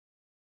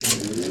Hello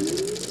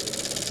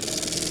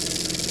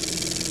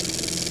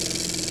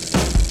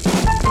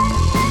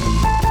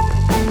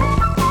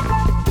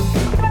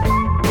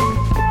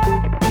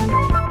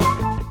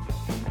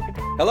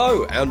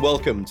and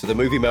welcome to the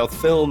Movie Mouth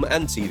Film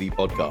and TV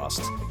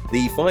Podcast,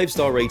 the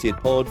 5-star rated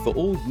pod for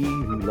all ye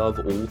who love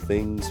all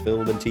things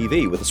film and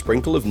TV with a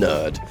sprinkle of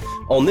nerd.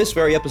 On this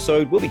very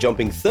episode, we'll be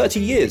jumping 30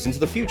 years into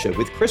the future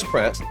with Chris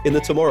Pratt in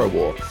The Tomorrow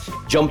War,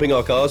 jumping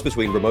our cars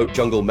between remote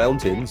jungle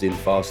mountains in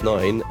Fast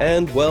 9,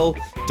 and, well,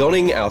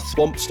 donning our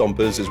swamp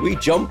stompers as we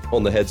jump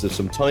on the heads of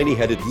some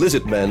tiny-headed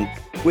lizard men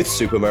with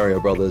Super Mario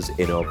Bros.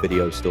 In our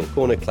Video Store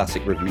Corner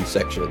Classic Review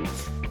section.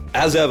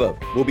 As ever,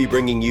 we'll be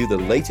bringing you the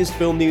latest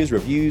film news,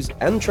 reviews,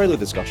 and trailer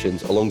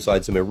discussions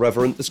alongside some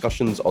irreverent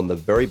discussions on the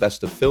very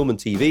best of film and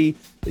TV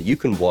that you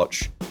can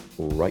watch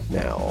right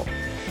now.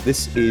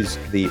 This is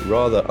the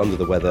rather under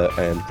the weather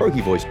and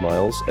croaky voiced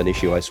Miles, an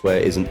issue I swear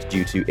isn't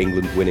due to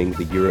England winning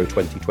the Euro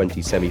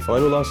 2020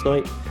 semi-final last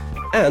night,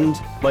 and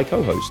my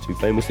co-host who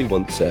famously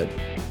once said,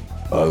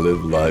 "I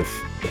live life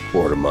a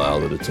quarter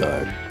mile at a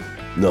time.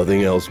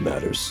 Nothing else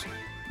matters.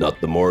 Not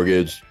the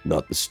mortgage,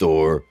 not the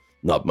store,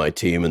 not my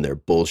team and their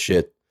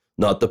bullshit,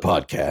 not the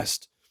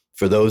podcast.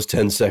 For those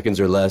 10 seconds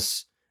or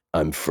less,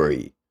 I'm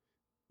free.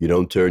 You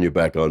don't turn your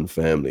back on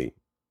family,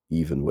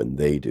 even when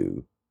they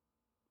do."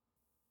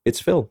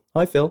 It's Phil.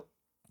 Hi, Phil.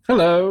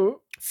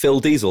 Hello. Phil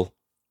Diesel.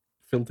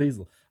 Phil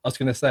Diesel. I was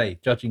going to say,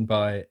 judging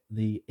by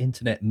the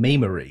internet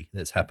memery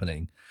that's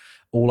happening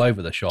all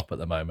over the shop at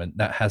the moment,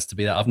 that has to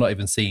be that. I've not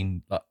even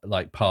seen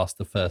like past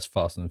the first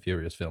Fast and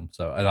Furious film,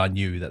 and I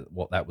knew that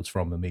what that was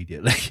from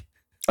immediately.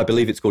 I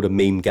believe it's called a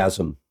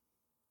meme-gasm.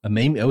 A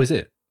meme? Oh, is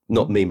it?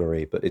 Not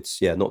memery, but it's,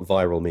 not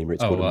viral memery.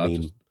 It's called a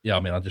meme.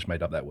 I just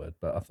made up that word,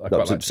 but I no,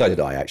 quite like so did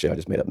I, actually. I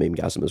just made up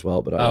meme-gasm as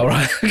well. But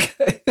right.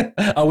 Okay.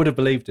 I would have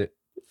believed it.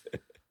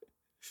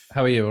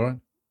 How are you, all right?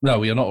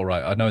 No, you're not all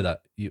right. I know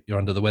that. You're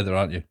under the weather,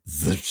 aren't you?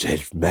 The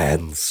dead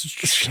man's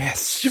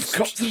chest. You've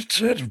got the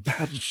dead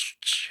man's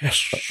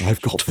chest.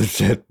 I've got the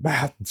dead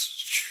man's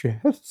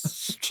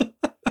chest.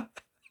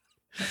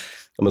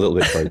 I'm a little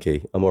bit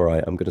croaky. I'm all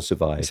right. I'm going to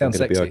survive. You sound I'm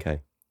going to be sexy.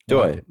 okay.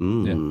 Do I?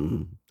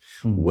 Yeah.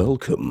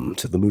 Welcome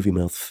to the Movie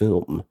Mouth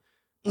Film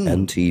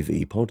and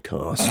TV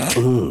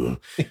Podcast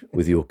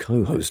with your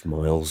co-host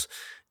Miles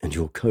and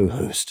your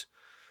co-host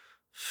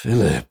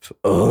Philip.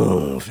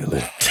 Oh,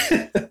 Philip.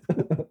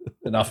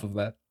 Enough of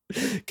that.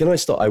 Can I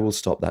stop? I will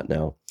stop that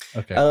now.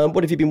 Okay.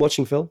 What have you been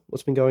watching, Phil?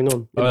 What's been going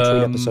on in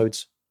between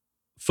episodes?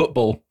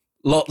 Football.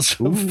 Lots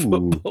of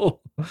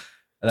football.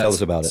 Tell us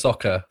about it.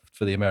 Soccer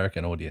for the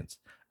American audience.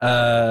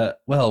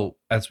 Well,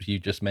 as you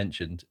just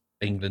mentioned,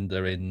 England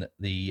are in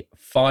the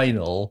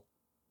final,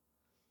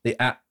 the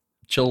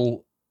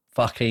actual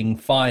fucking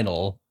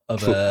final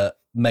of a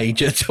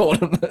major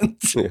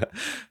tournament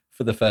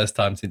for the first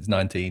time since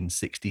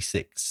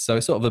 1966. So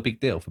it's sort of a big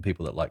deal for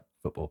people that like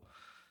football.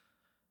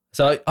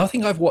 So I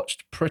think I've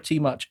watched pretty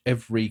much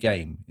every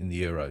game in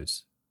the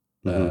Euros,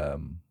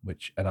 and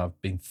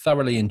I've been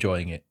thoroughly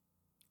enjoying it.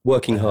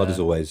 Working hard as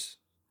always.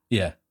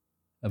 Yeah.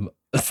 In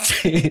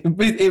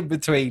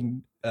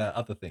between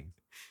other things.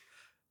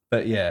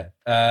 But yeah,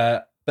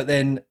 but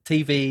then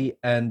TV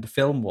and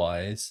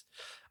film-wise,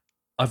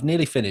 I've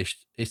nearly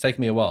finished. It's taken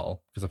me a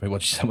while because I've been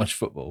watching so much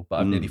football, but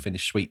I've nearly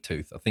finished Sweet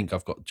Tooth. I think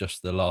I've got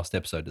just the last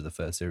episode of the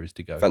first series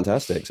to go.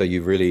 Fantastic. So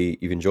you've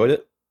enjoyed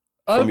it?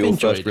 I've enjoyed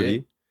first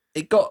review?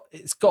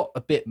 It's got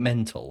a bit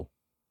mental,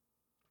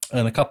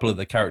 and a couple of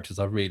the characters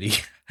I really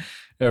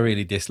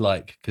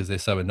dislike because they're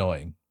so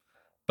annoying.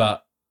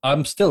 But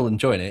I'm still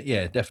enjoying it.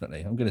 Yeah,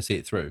 definitely. I'm going to see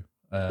it through.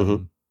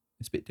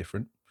 It's a bit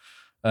different.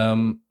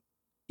 So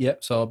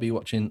I'll be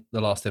watching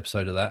the last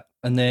episode of that.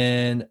 And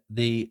then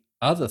the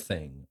other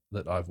thing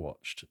that I've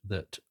watched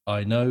that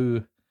I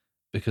know,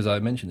 because I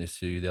mentioned this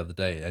to you the other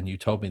day and you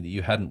told me that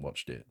you hadn't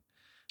watched it,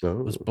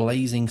 was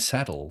Blazing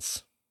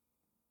Saddles.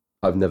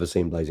 I've never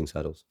seen Blazing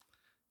Saddles.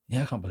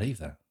 Yeah, I can't believe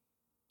that.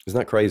 Isn't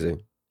that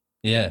crazy?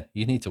 Yeah,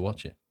 you need to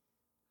watch it.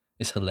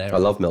 It's hilarious. I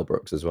love Mel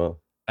Brooks as well.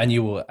 And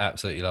you will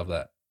absolutely love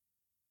that.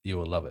 You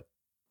will love it.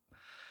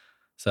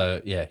 So,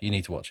 yeah, you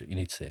need to watch it. You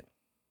need to see it.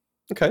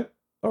 Okay.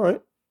 All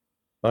right.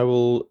 I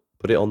will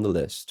put it on the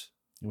list.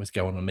 You always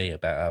go on to me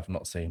about how I've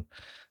not seen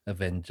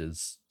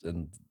Avengers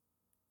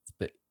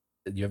but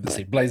you haven't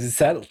seen Blazing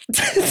Saddles.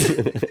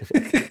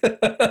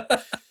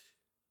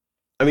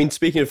 I mean,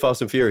 speaking of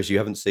Fast and Furious, you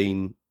haven't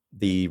seen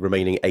the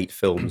remaining 8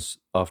 films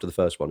after the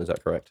first one, is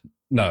that correct?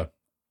 No.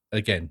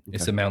 Again,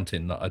 It's a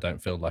mountain that I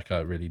don't feel like I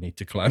really need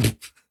to climb.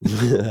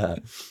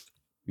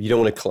 You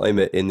don't want to climb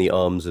it in the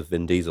arms of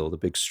Vin Diesel, the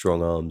big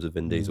strong arms of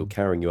Vin Diesel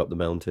carrying you up the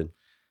mountain.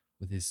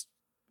 With his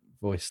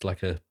voice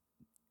like a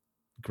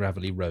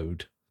gravelly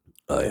road.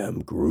 I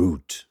am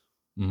Groot.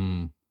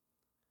 Maybe.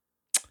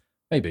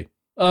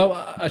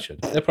 Oh, I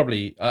should. They're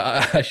probably.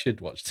 I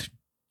should watch.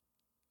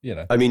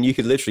 I mean, you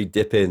could literally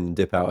dip in,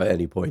 dip out at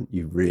any point.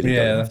 You really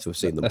don't have to have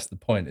seen them. That's the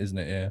point, isn't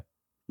it?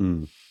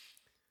 Yeah.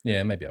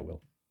 Yeah, maybe I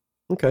will.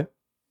 Okay,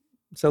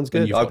 sounds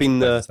good. I've been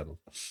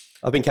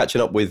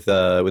catching up with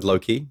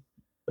Loki.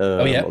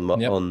 Yeah,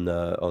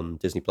 on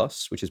Disney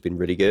Plus, which has been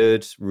really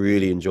good.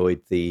 Really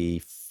enjoyed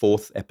the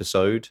fourth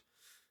episode.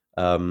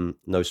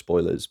 No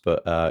spoilers,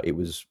 but it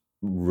was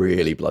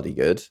really bloody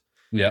good.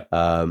 yeah,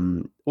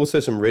 Also,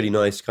 some really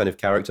nice kind of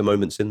character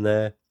moments in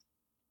there.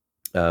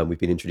 We've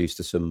been introduced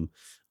to some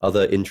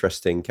other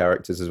interesting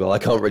characters as well. I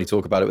can't really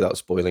talk about it without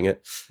spoiling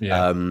it.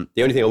 yeah.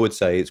 The only thing I would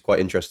say is quite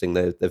interesting.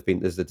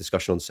 There's a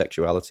discussion on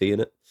sexuality in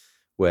it,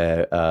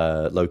 where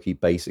Loki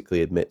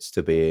basically admits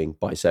to being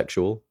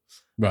bisexual,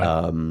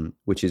 Right.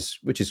 which is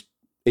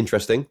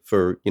interesting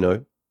for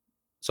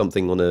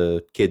something on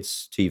a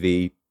kids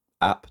TV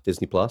app,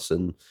 Disney Plus,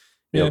 and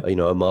Yeah,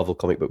 a Marvel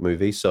comic book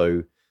movie.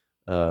 So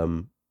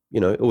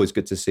always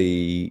good to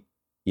see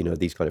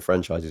these kind of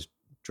franchises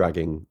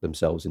dragging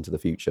themselves into the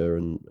future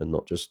and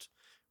not just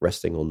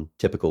resting on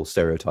typical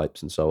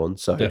stereotypes and so on.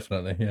 So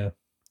definitely. Yeah.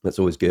 that's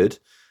always good.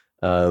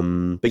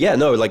 But yeah,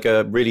 no, like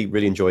really,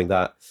 really enjoying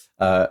that.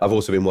 I've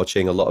also been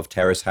watching a lot of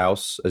Terrace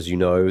House, as you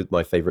know,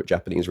 my favorite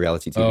Japanese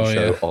reality TV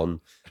show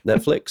on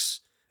Netflix.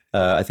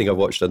 I think I've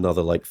watched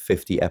another like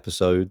 50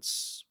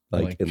 episodes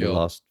like in the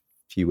last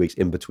few weeks,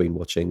 in between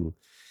watching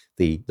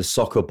the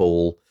soccer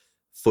ball,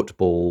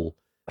 football,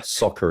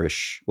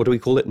 soccerish. What do we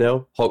call it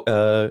now?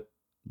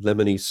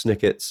 Lemony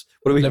Snickets.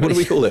 What do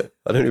we call it?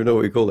 I don't even know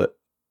what we call it.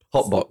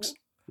 Hotbox.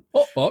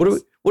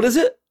 Hotbox. What is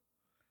it?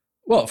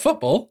 What,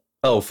 football?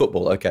 Oh,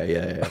 football. Okay,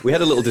 yeah. We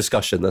had a little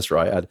discussion. That's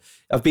right.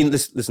 I've been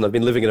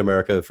living in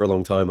America for a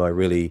long time. I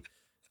really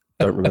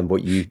don't remember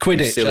what you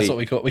Quidditch. Silly, that's what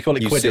we call it. We call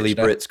it you Quidditch. Silly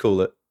now. Brits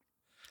call it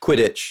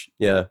Quidditch.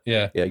 Yeah,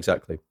 Yeah.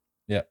 Exactly.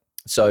 Yeah.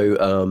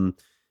 So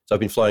I've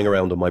been flying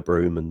around on my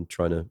broom and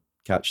trying to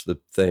catch the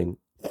thing.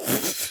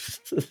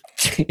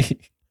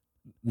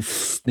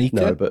 Sneaker.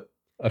 No, but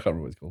I can't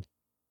remember what it's called.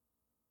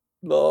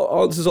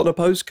 Answers on a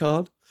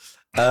postcard.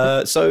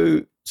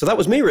 So that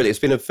was me, really. It's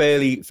been a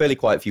fairly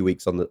quiet few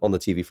weeks on the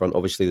TV front.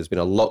 Obviously, there's been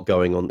a lot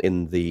going on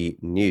in the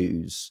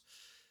news.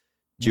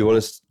 Do you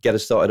want to get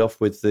us started off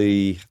with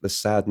the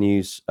sad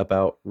news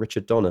about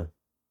Richard Donner?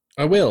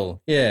 I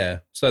will, yeah.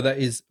 So that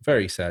is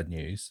very sad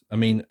news. I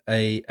mean,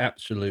 a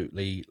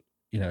absolutely,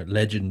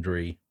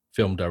 legendary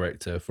film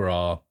director for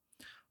our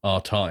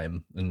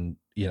time, and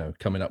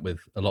coming up with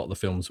a lot of the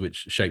films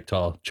which shaped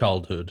our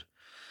childhood,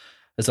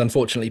 has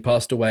unfortunately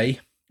passed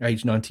away,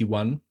 age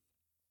 91.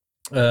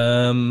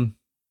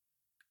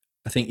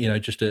 I think,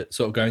 just to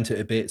sort of go into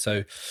it a bit.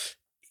 So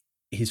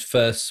his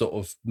first sort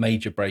of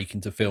major break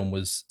into film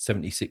was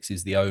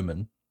 76's The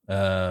Omen.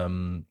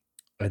 And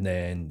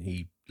then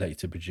he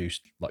later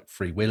produced like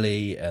Free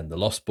Willy and The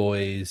Lost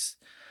Boys.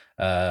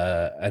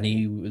 And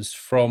he was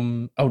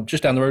from,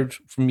 just down the road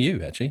from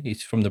you, actually.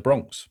 He's from the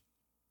Bronx,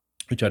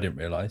 which I didn't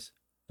realize.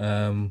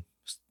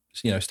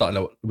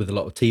 Started with a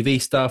lot of TV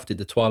stuff, did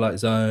The Twilight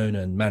Zone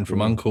and Man from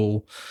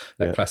U.N.C.L.E.,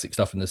 that classic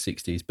stuff in the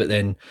 60s. But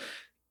then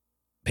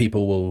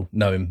people will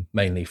know him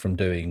mainly from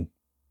doing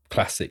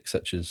classics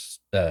such as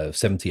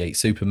 78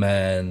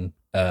 Superman,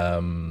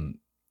 The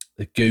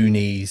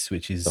Goonies,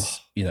 which is,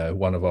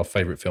 one of our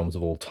favorite films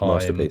of all time.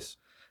 Masterpiece.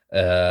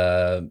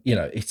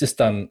 He's just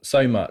done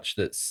so much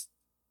that's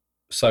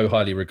so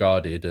highly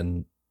regarded,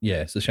 and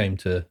it's a shame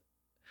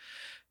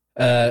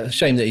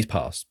that he's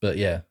passed. But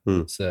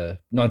it's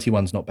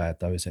 91's not bad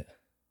though, is it?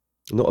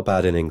 Not a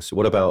bad innings.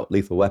 What about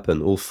Lethal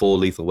Weapon? All 4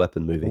 Lethal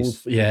Weapon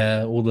movies.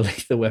 All the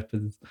Lethal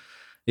Weapons.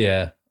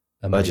 Yeah,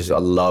 amazing. I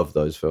love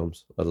those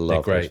films. I love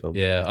They're great. Those films.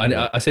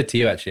 Yeah, I said to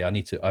you actually, I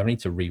need to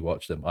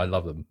rewatch them. I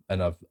love them,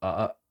 and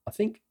I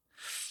think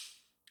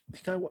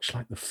I watched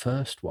like the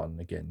first one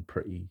again,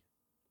 pretty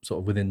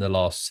sort of within the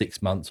last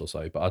 6 months or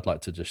so. But I'd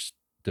like to just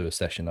do a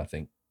session, I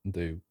think, and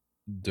do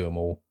them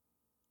all.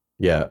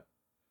 Yeah,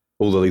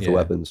 all the Lethal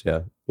Weapons.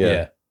 Yeah.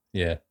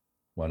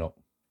 Why not?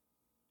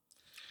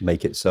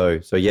 Make it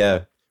so. So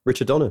yeah,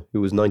 Richard Donner,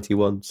 who was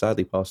 91,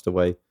 sadly passed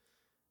away.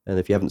 And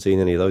if you haven't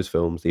seen any of those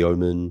films, The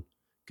Omen,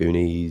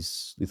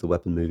 Goonies, Lethal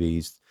Weapon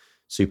movies,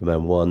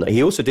 Superman 1.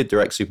 He also did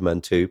direct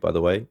Superman 2, by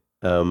the way.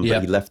 But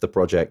he left the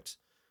project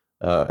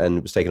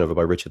and was taken over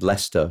by Richard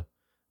Lester.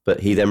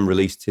 But he then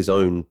released his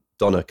own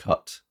Donner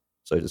cut,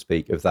 so to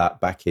speak, of that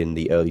back in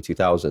the early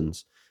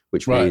 2000s,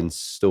 which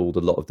reinstalled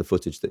a lot of the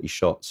footage that he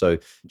shot. So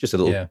just a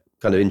little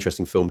kind of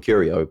interesting film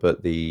curio.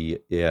 But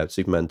the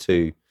Superman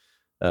 2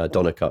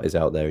 Donner cut is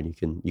out there, and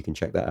you can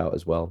check that out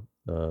as well.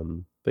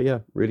 But yeah,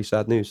 really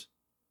sad news.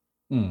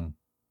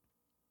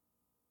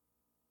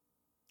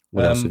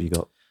 What else have you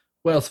got?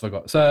 What else have I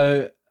got?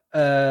 So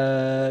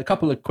a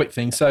couple of quick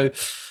things. So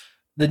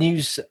the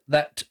news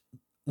that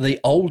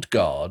The Old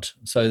Guard,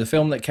 so the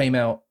film that came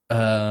out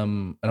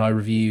and I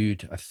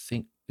reviewed, I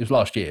think it was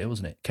last year,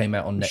 wasn't it? Came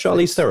out on Netflix.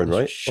 Charlize Theron,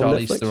 right?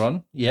 Charlize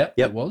Theron. Yeah,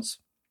 it was.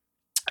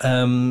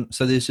 So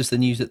there's just the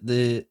news that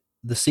the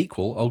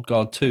sequel, Old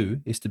Guard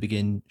 2, is to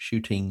begin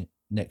shooting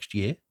next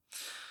year.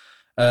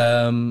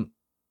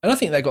 And I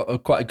think they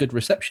got quite a good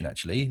reception,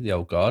 actually. The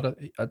Old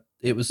Guard,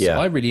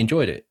 I really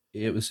enjoyed it.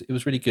 It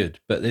was really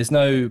good. But there's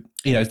no,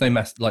 there's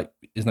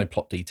no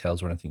plot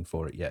details or anything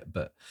for it yet.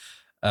 But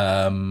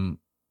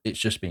it's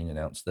just been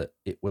announced that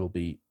it will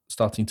be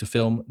starting to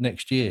film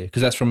next year,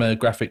 because that's from a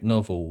graphic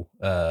novel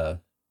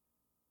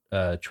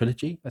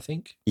trilogy, I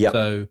think. Yep.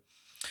 So,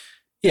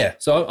 yeah,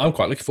 so I'm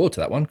quite looking forward to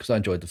that one because I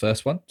enjoyed the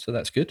first one, so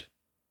that's good.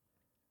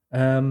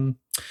 And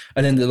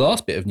then the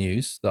last bit of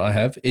news that I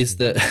have is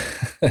that,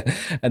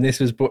 and this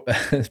was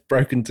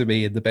broken to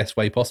me in the best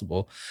way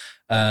possible.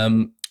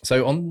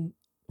 So on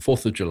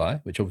 4th of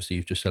July, which obviously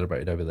you've just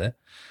celebrated over there,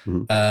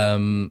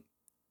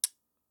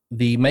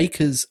 the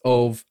makers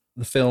of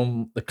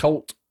the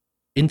cult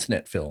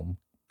internet film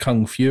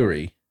Kung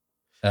Fury,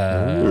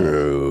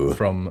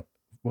 from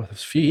a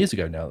few years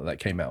ago now that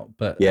came out,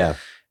 but yeah,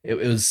 it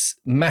was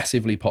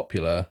massively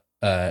popular,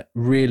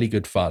 really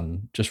good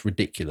fun, just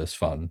ridiculous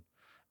fun.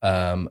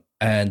 And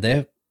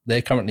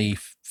they're currently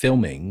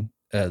filming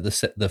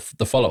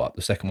the follow up,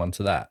 the second one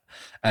to that,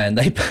 and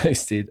they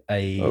posted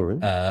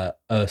a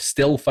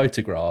still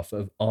photograph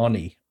of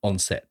Arnie on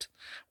set,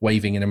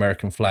 waving an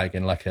American flag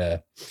in like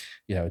a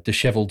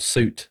disheveled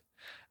suit,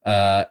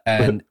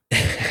 and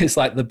it's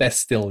like the best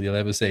still you'll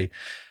ever see.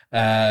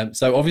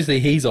 So obviously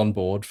he's on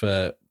board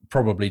for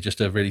probably just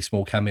a really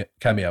small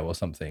cameo or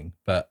something,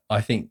 but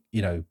I think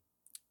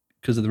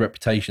because of the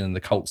reputation and the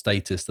cult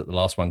status that the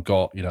last one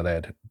got, they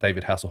had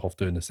David Hasselhoff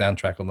doing the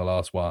soundtrack on the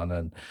last one.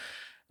 And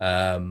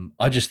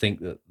I just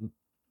think that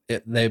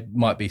there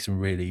might be some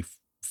really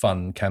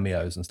fun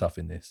cameos and stuff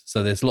in this.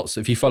 So there's lots,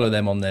 if you follow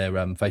them on their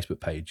Facebook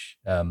page,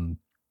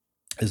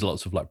 there's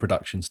lots of like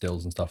production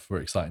stills and stuff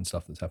for exciting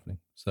stuff that's happening.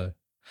 So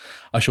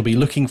I shall be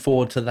looking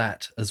forward to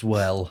that as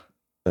well.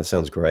 That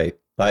sounds great.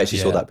 I actually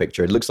saw that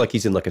picture. It looks like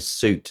he's in like a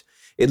suit.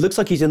 It looks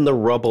like he's in the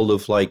rubble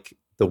of like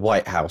the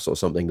White House or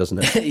something, doesn't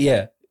it?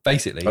 Yeah.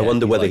 Basically, I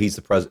wonder whether he's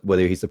the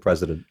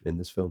president in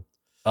this film.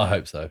 I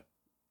hope so.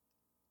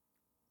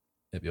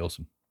 It'd be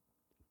awesome.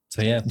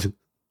 So yeah,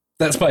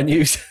 that's my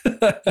news.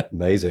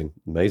 Amazing,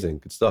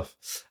 good stuff.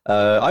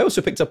 I also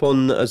picked up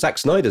on Zack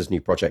Snyder's new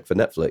project for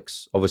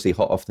Netflix. Obviously,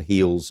 hot off the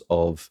heels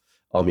of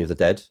Army of the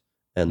Dead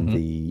and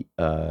the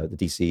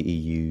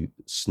DCEU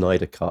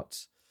Snyder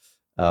Cut.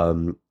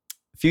 A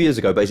few years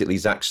ago, basically,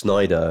 Zack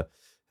Snyder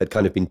had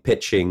kind of been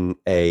pitching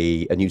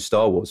a new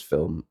Star Wars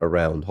film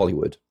around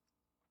Hollywood.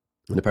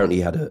 And apparently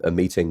he had a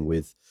meeting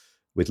with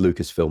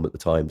Lucasfilm at the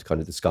time to kind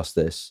of discuss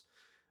this.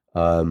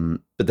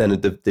 But then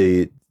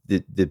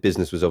the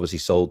business was obviously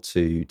sold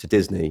to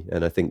Disney,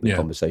 and I think the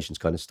conversations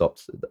kind of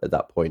stopped at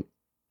that point.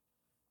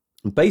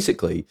 And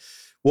basically,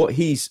 what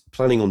he's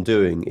planning on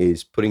doing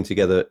is putting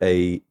together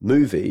a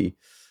movie,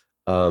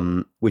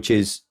 which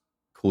is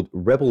called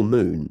Rebel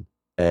Moon,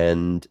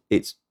 and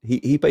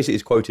he basically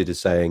is quoted as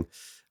saying,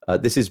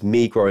 "This is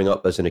me growing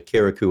up as an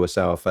Akira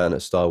Kurosawa fan, a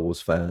Star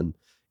Wars fan.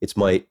 It's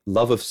my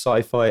love of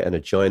sci-fi and a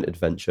giant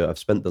adventure. I've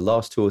spent the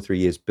last 2 or 3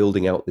 years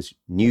building out this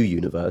new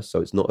universe. So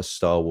it's not a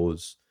Star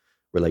Wars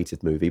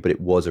related movie, but it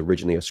was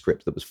originally a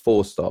script that was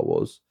for Star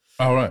Wars.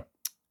 All right.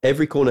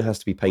 Every corner has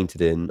to be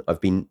painted in.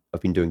 I've been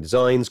doing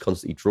designs,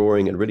 constantly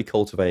drawing, and really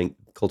cultivating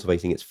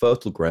its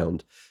fertile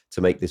ground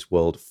to make this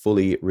world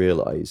fully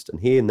realized. And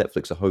here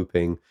Netflix are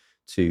hoping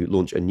to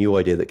launch a new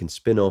idea that can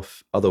spin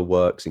off other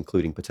works,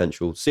 including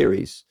potential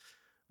series.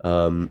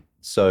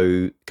 So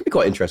it could be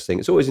quite interesting.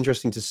 It's always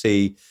interesting to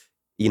see,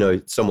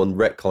 someone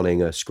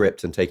retconning a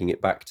script and taking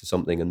it back to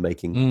something and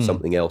making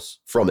something else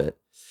from it,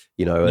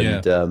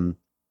 and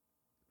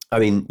I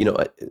mean,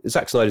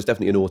 Zack Snyder's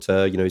definitely an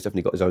author, he's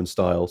definitely got his own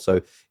style.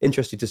 So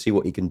interested to see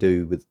what he can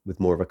do with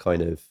more of a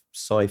kind of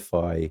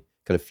sci-fi,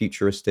 kind of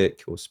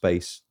futuristic or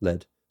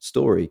space-led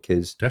story.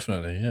 Because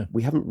definitely, yeah,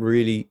 we haven't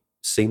really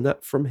seen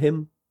that from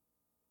him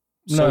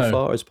so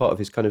far as part of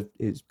his kind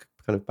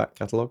of back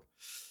catalogue.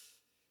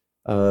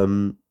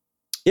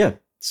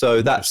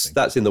 So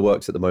that's in the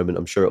works at the moment.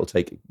 I'm sure it'll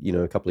take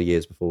a couple of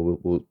years before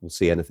we'll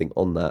see anything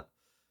on that.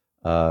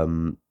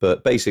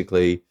 But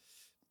basically,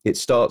 it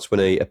starts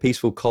when a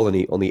peaceful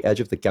colony on the edge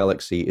of the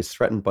galaxy is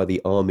threatened by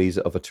the armies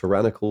of a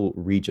tyrannical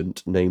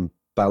regent named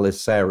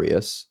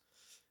Belisarius.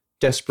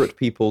 Desperate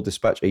people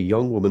dispatch a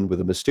young woman with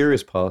a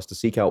mysterious past to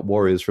seek out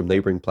warriors from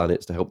neighboring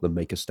planets to help them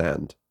make a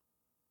stand.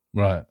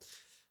 Right.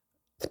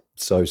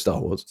 So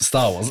Star Wars.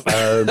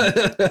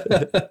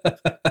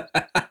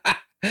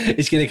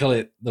 He's going to call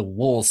it the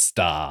War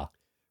Star.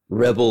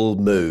 Rebel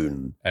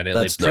Moon. And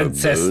it'll be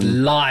Princess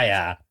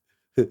Leia.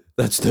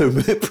 That's no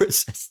moon,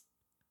 Princess.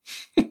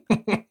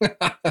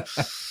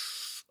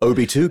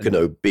 Obi-2 can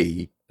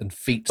OB. And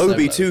feet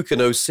Obi-2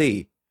 can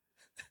OC.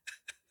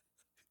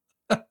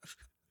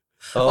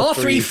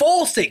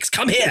 R346,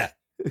 come here.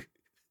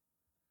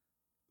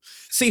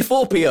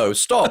 C4PO,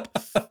 stop.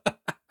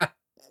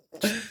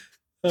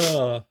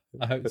 Oh,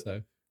 I hope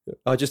so.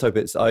 I just hope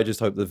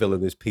the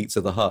villain is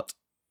Pizza the Hut.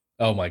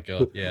 Oh my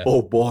God, yeah.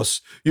 Oh,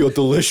 boss, you're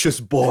delicious,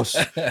 boss.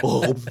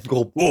 Oh,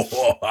 God.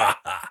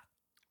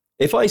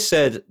 If I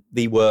said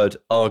the word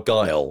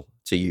Argyle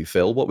to you,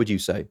 Phil, what would you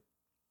say?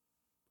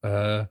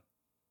 It's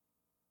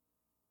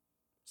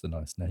a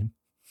nice name.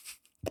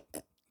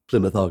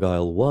 Plymouth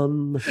Argyle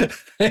 1.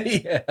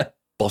 Yeah.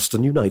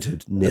 Boston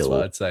United 0. That's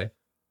what I'd say.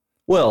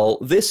 Well,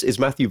 this is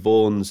Matthew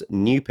Vaughn's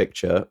new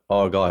picture,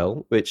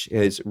 Argyle, which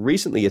is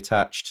recently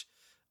attached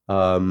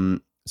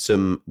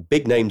some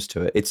big names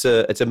to it. It's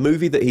a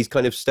movie that he's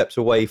kind of stepped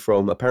away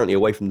from, apparently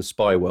away from the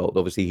spy world.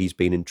 Obviously, he's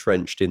been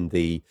entrenched in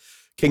the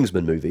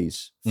Kingsman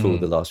movies for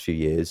the last few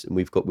years, and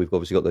we've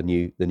obviously got the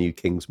new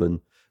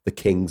Kingsman, The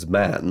King's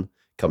Man,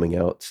 coming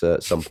out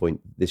at some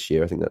point this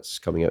year. I think that's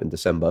coming out in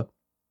December.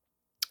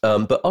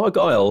 But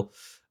Argylle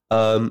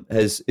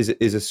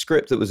is a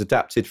script that was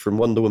adapted from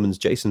Wonder Woman's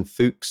Jason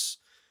Fuchs,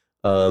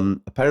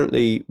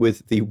 apparently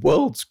with the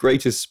world's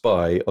greatest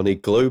spy on a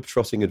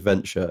globe-trotting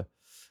adventure.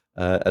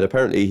 And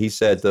apparently he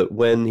said that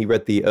when he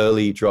read the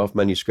early draft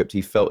manuscript,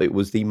 he felt it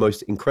was the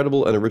most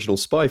incredible and original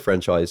spy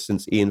franchise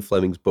since Ian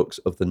Fleming's books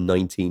of the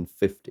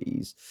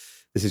 1950s.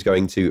 This is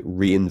going to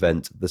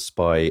reinvent the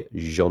spy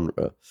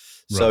genre. Right.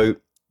 So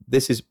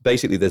this is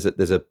basically, there's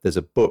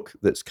a book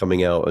that's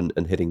coming out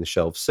and hitting the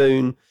shelves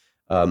soon.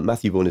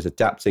 Matthew Vaughn is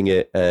adapting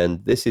it,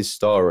 and this is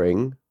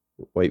starring,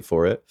 wait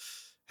for it,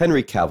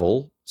 Henry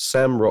Cavill,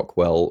 Sam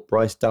Rockwell,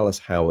 Bryce Dallas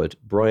Howard,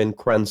 Bryan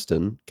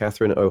Cranston,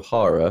 Catherine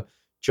O'Hara,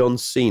 John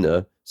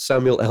Cena,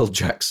 Samuel L.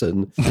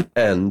 Jackson,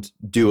 and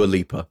Dua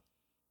Lipa.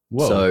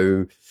 Whoa.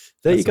 So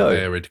there you go. That's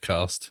a varied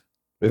cast.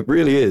 It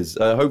really is.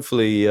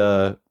 Hopefully,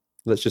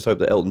 let's just hope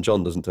that Elton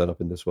John doesn't turn up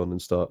in this one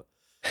and start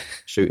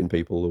shooting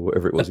people or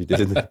whatever it was he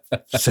did in the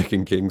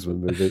second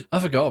Kingsman movie. I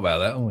forgot about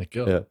that. Oh my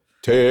God. Yeah.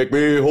 Take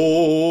me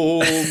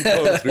home,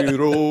 country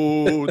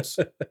roads.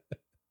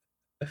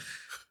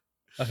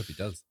 I hope he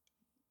does.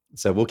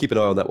 So we'll keep an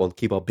eye on that one.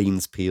 Keep our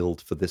beans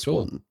peeled for this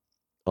one.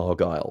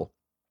 Argylle.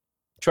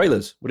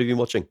 Trailers. What have you been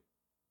watching?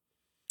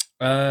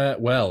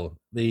 Well,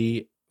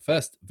 the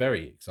first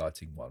very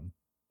exciting one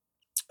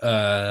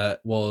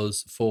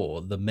was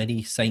for The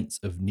Many Saints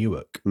of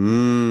Newark.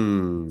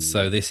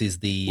 So this is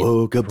the...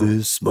 Woke up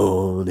this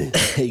morning.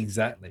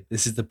 Exactly.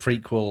 This is the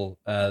prequel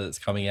that's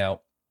coming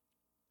out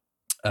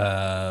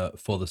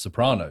for The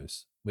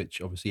Sopranos,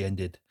 which obviously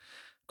ended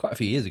quite a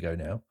few years ago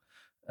now.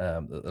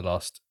 The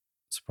last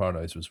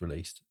Sopranos was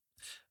released.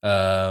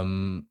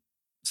 So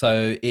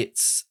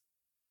it's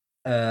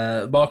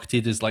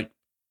marketed as like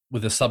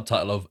with a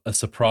subtitle of A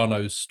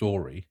Sopranos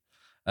Story.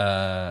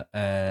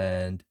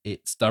 And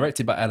it's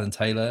directed by Alan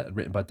Taylor and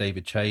written by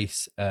David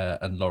Chase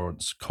and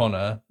Lawrence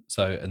Connor.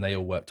 And they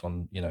all worked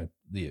on,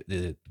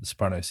 the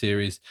Sopranos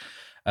series.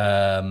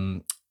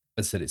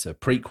 As I said, it's a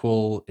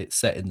prequel. It's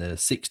set in the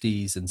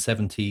 60s and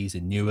 70s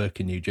in Newark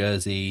in New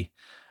Jersey.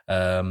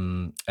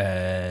 And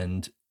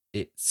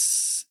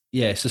it's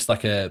just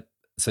like the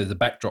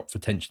backdrop for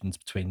tensions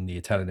between the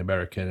Italian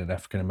American and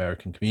African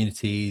American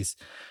communities.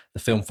 The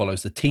film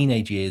follows the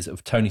teenage years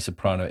of Tony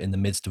Soprano in the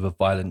midst of a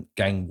violent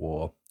gang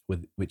war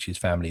with which his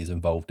family is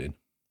involved in.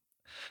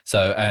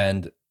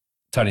 And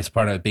Tony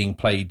Soprano being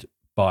played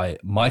by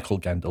Michael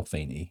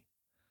Gandolfini,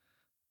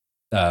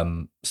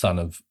 son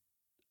of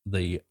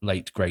the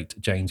late great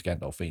James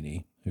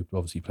Gandolfini, who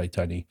obviously played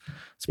Tony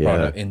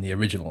Soprano in the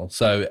original.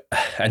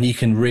 And you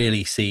can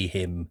really see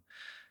him.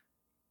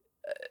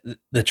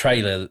 The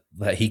trailer,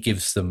 that he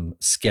gives some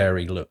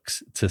scary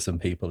looks to some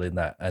people in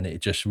that, and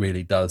it just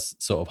really does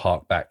sort of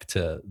hark back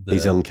to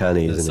he's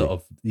uncanny,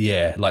 isn't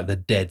he? Like the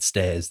dead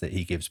stares that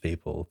he gives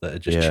people that are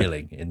just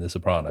chilling in The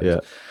Sopranos. Yeah.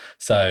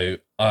 So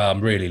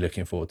I'm really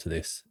looking forward to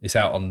this. It's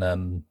out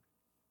on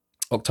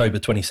October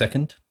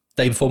 22nd,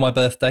 day before my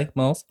birthday,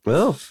 Miles.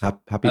 Well,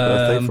 happy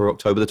birthday for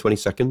October the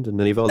 22nd, and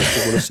any of our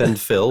listeners want to send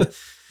Phil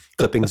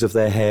clippings of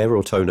their hair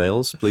or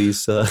toenails,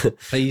 please.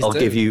 Please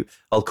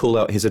I'll call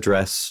out his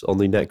address on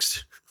the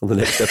next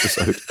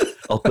episode.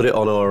 I'll put it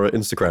on our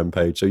Instagram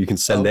page, so you can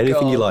send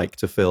anything you like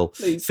to Phil.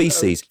 Please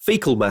feces,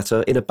 fecal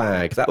matter in a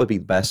bag. That would be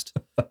the best.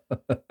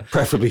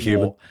 Preferably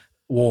human.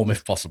 Warm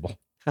if possible.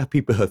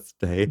 Happy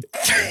birthday.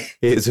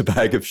 Here's a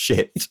bag of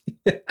shit.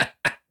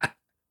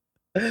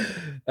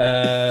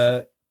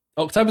 October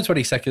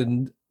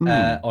 22nd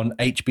on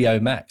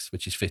HBO Max,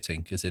 which is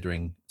fitting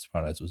considering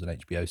Sopranos was an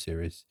HBO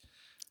series.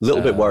 A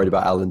little bit worried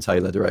about Alan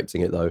Taylor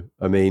directing it, though.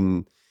 I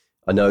mean,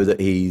 I know that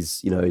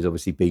he's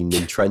obviously been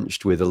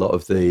entrenched with a lot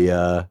of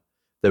the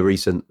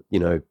recent,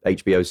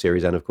 HBO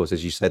series, and of course,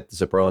 as you said, The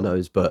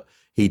Sopranos. But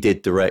he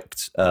did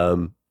direct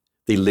the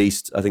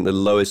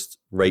lowest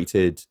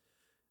rated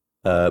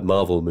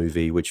Marvel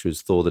movie, which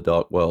was Thor: The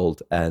Dark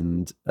World,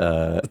 and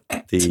the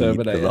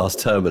last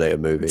Terminator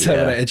movie,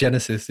 Terminator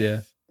Genesis,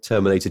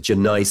 Terminator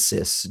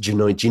Genesis,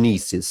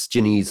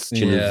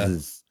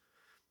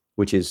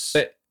 which is.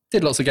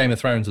 Did lots of Game of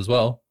Thrones as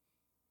well.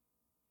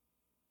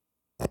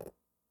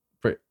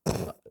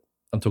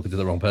 I'm talking to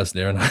the wrong person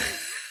here, aren't I?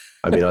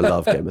 I mean, I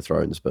love Game of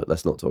Thrones, but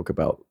let's not talk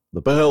about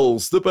the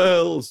bells.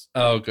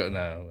 Oh, God,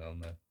 no. Well,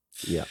 no.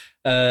 Yeah.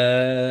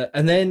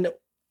 And then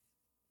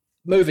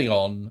moving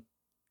on,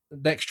 the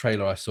next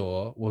trailer I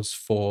saw was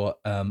for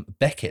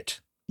Beckett.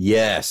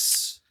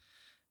 Yes.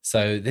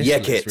 So this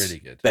looks really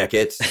good.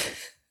 Beckett.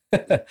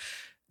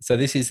 So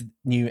this is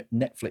new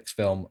Netflix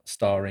film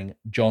starring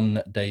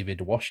John David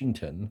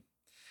Washington.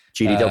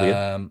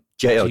 GDW.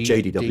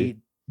 JDW.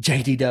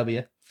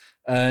 JDW.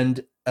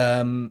 And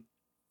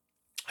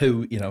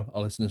who,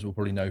 our listeners will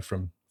probably know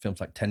from films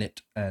like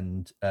Tenet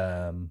and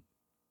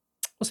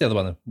what's the other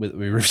one that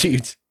we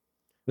reviewed?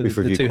 We've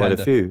reviewed quite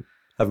a few.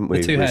 haven't we?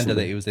 The two-hander recently?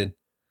 that he was in.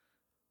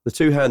 The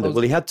two-handed.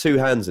 Well, he had two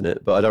hands in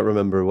it, but I don't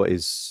remember what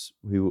his.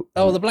 The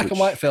black and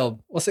white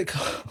film. What's it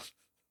called?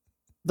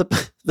 The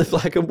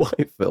black and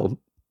white film.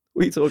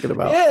 What are you talking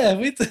about? Yeah,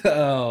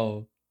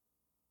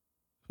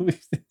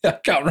 I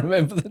can't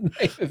remember the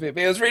name of it,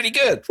 but it was really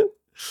good.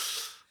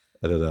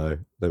 I don't know.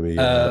 Let me.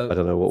 I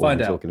don't know what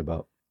we're talking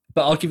about.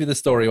 But I'll give you the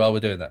story while we're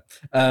doing that.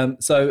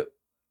 So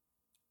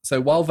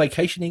while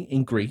vacationing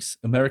in Greece,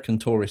 American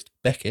tourist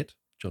Beckett,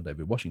 John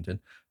David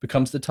Washington,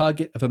 becomes the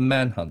target of a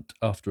manhunt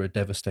after a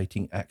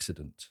devastating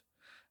accident.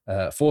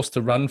 Forced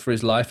to run for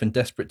his life and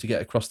desperate to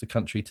get across the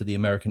country to the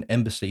American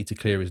embassy to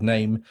clear his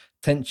name,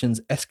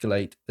 tensions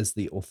escalate as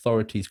the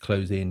authorities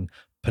close in,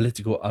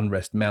 political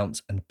unrest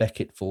mounts, and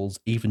Beckett falls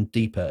even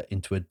deeper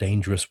into a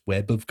dangerous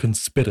web of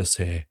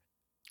conspiracy.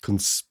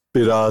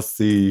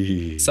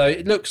 Conspiracy. So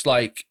it looks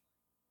like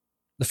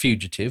The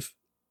Fugitive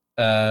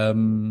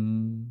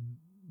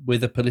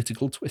with a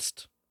political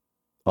twist.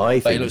 I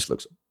think this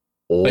looks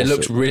awesome. But it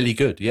looks really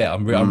good. Yeah,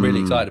 I'm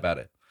really excited about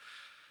it.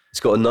 It's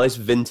got a nice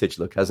vintage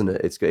look, hasn't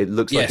it? It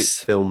looks like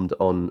it's filmed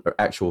on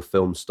actual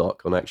film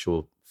stock, on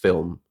actual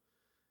film.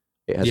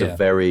 It has a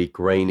very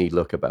grainy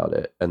look about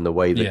it, and the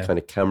way the kind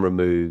of camera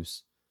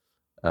moves.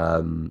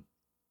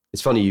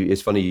 It's funny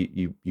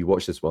you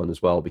watch this one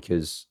as well,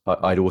 because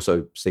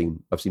I've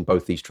seen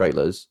both these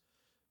trailers,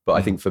 but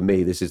I think for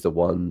me this is the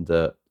one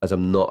that, as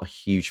I'm not a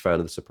huge fan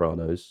of The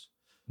Sopranos,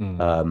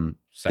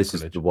 this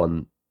is the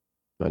one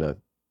I know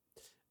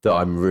that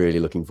I'm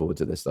really looking forward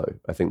to this, though.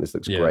 I think this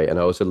looks great. And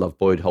I also love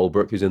Boyd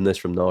Holbrook, who's in this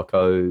from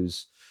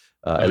Narcos.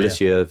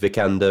 Alicia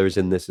Vikander is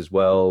in this as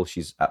well.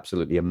 She's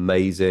absolutely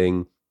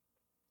amazing.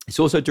 It's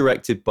also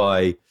directed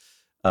by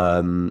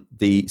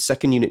the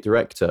second unit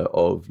director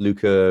of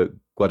Luca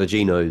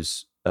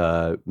Guadagnino's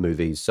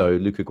movies. So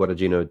Luca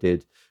Guadagnino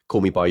did Call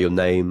Me By Your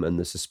Name and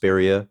the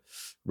Suspiria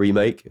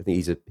remake. I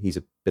think he's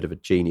a bit of a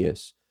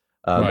genius.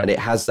 And it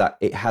has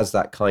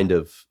that kind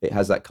of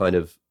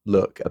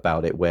look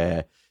about it,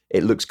 where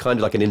it looks kind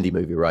of like an indie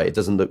movie, right? It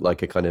doesn't look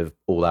like a kind of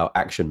all-out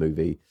action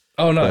movie.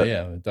 Oh, no,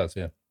 it does,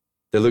 yeah.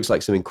 There looks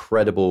like some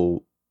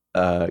incredible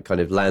kind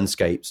of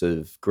landscapes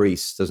of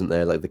Greece, doesn't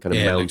there? Like the kind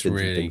of mountains and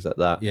things like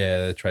that.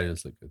 Yeah, the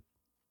trailers look good.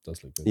 It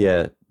does look good.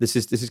 Yeah, this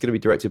is going to be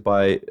directed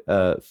by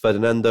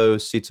Ferdinando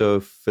Cito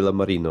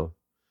Filamarino,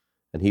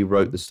 and he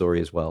wrote the story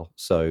as well.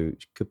 So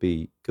it could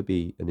be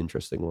an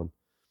interesting one.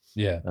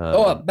 Yeah.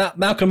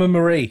 Malcolm and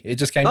Marie. It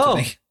just came to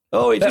me.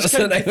 Oh, it just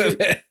came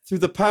through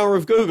the power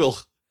of Google.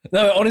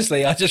 No,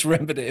 honestly, I just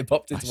remembered it. It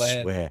popped into my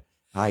head.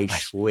 I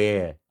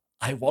swear.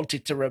 I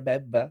wanted to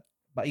remember,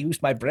 but I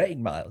used my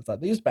brain, Miles.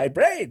 I've used my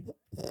brain.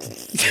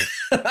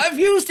 I've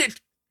used it.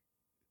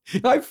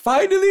 I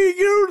finally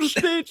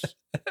used it.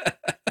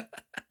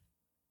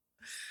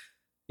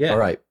 Yeah. All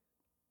right.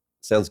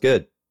 Sounds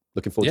good.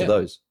 Looking forward to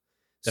those.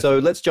 Definitely.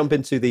 So let's jump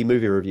into the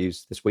movie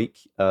reviews this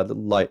week. A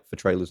little light for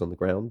trailers on the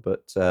ground,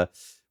 but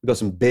we've got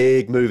some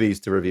big movies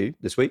to review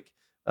this week.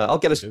 I'll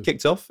get us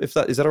kicked off. Is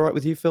that all right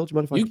with you, Phil? Do you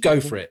mind if you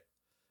go for it?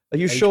 Are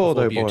you sure,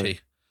 though, Beauty. boy?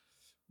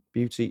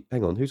 Beauty.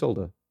 Hang on. Who's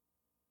older?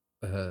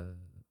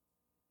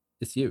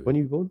 It's you. When are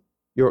you born?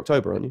 You're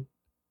October, aren't you?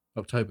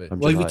 October.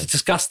 Well, we to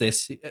discuss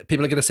this.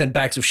 People are going to send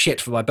bags of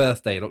shit for my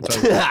birthday in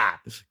October.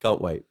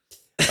 Can't wait.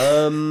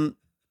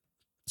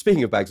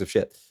 Speaking of bags of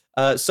shit.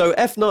 So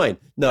F9.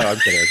 No, I'm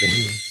kidding.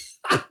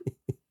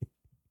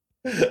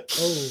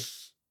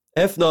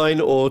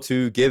 F9, or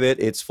to give it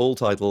its full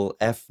title,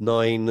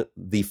 F9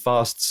 The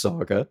Fast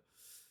Saga.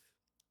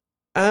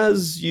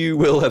 As you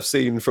will have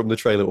seen from the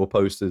trailer or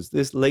posters,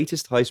 this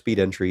latest high-speed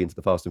entry into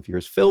the Fast and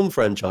Furious film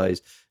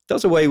franchise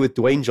does away with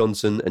Dwayne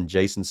Johnson and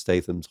Jason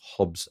Statham's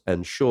Hobbs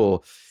and Shaw,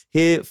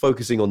 here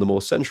focusing on the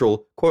more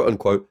central,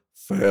 quote-unquote,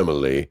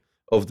 family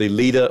of the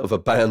leader of a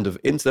band of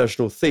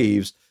international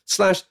thieves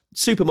 /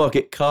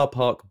 supermarket car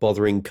park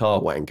bothering car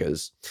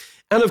wankers.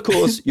 And of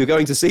course, you're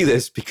going to see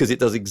this because it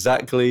does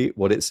exactly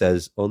what it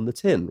says on the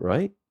tin,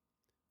 right?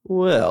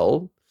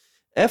 Well,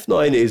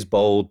 F9 is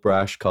bold,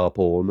 brash car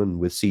porn and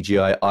with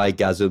CGI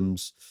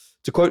eye-gasms.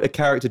 To quote a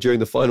character during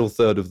the final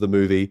third of the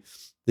movie,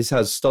 this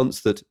has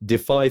stunts that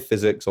defy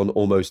physics on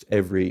almost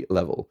every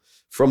level,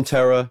 from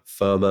terra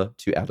firma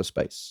to outer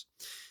space.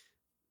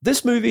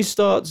 This movie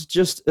starts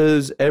just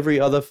as every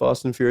other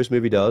Fast and Furious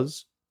movie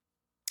does,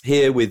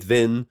 here with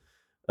Vin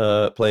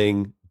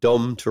playing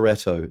Dom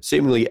Toretto,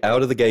 seemingly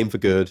out of the game for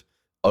good,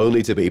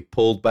 only to be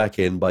pulled back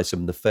in by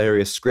some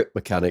nefarious script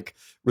mechanic,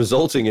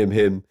 resulting in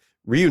him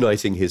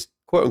reuniting his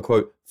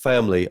quote-unquote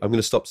family. I'm going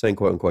to stop saying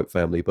quote-unquote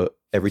family, but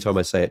every time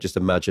I say it, just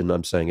imagine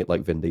I'm saying it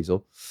like Vin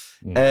Diesel.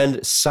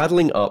 And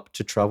saddling up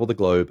to travel the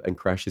globe and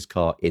crash his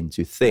car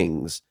into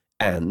things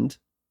and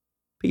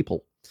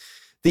people.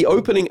 The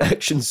opening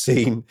action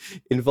scene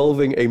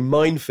involving a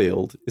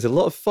minefield is a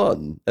lot of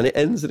fun, and it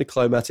ends in a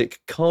climatic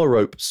car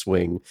rope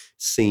swing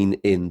seen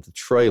in the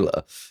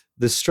trailer.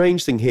 The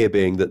strange thing here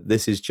being that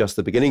this is just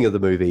the beginning of the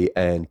movie,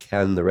 and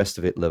can the rest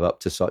of it live up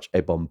to such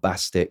a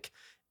bombastic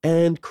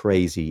and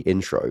crazy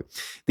intro?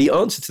 The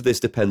answer to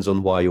this depends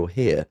on why you're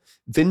here.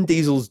 Vin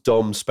Diesel's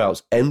Dom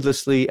spouts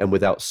endlessly and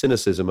without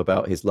cynicism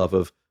about his love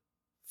of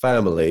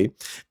family,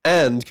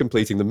 and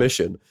completing the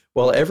mission,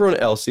 while everyone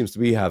else seems to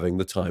be having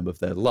the time of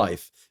their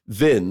life.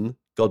 Vin,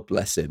 God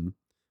bless him,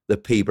 the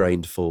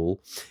pea-brained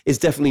fool, is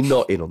definitely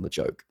not in on the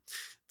joke.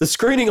 The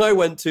screening I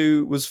went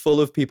to was full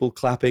of people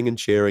clapping and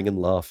cheering and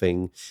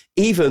laughing,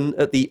 even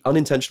at the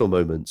unintentional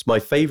moments, my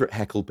favourite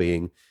heckle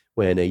being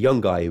when a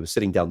young guy who was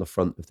sitting down the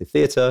front of the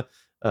theatre,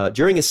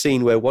 during a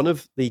scene where one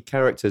of the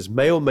characters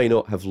may or may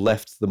not have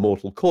left the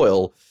mortal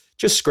coil,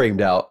 just screamed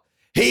out,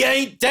 "He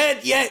ain't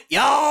dead yet,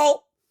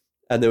 y'all!"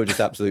 And there were just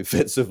absolute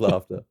fits of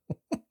laughter.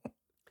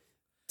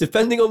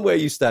 Depending on where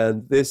you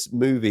stand, this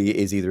movie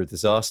is either a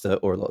disaster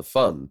or a lot of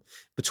fun.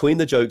 Between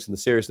the jokes and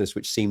the seriousness,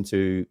 which seem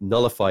to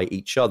nullify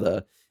each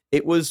other,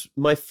 it was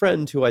my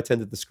friend who I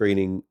attended the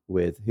screening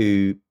with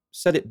who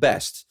said it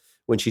best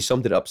when she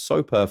summed it up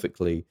so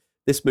perfectly.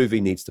 This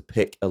movie needs to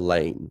pick a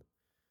lane.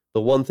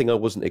 The one thing I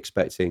wasn't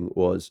expecting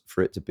was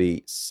for it to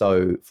be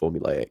so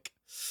formulaic,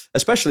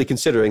 especially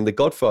considering the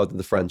godfather of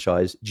the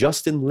franchise,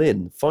 Justin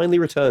Lin, finally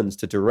returns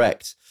to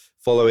direct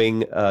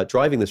following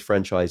driving this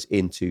franchise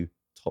into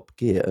top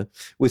gear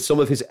with some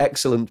of his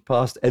excellent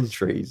past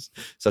entries,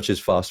 such as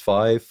Fast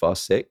 5,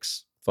 Fast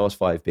 6, Fast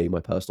 5 being my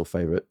personal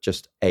favorite,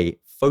 just a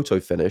photo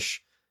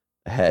finish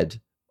ahead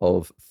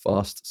of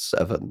Fast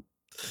 7.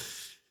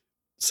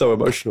 So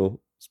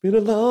emotional. It's been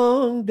a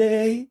long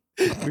day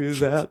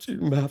without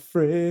you, my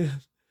friend.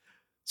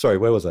 Sorry,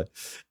 where was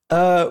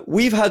I?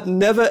 We've had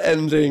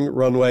never-ending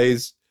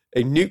runways,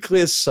 a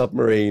nuclear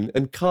submarine,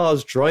 and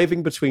cars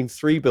driving between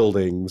 3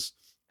 buildings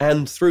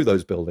and through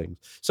those buildings.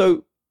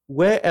 So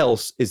where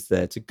else is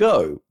there to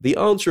go? The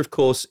answer, of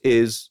course,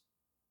 is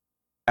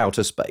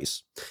outer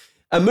space.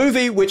 A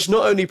movie which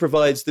not only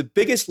provides the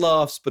biggest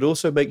laughs, but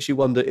also makes you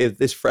wonder if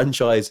this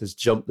franchise has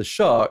jumped the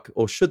shark,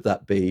 or should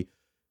that be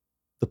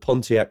the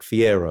Pontiac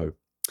Fiero?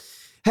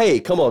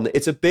 Hey, come on,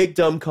 it's a big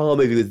dumb car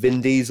movie with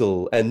Vin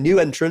Diesel and new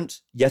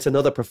entrant, yet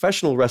another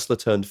professional wrestler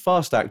turned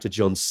fast actor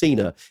John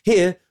Cena.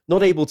 Here,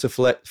 not able to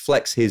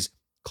flex his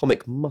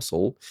comic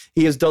muscle,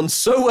 he has done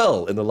so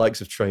well in the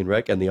likes of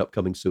Trainwreck and the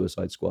upcoming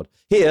Suicide Squad.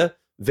 Here,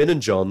 Vin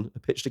and John are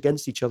pitched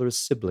against each other as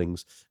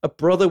siblings, a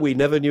brother we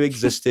never knew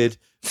existed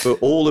for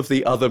all of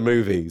the other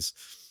movies.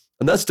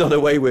 And that's done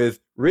away with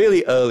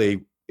really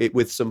early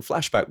with some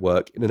flashback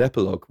work in an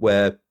epilogue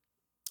where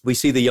we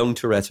see the young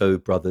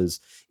Toretto brothers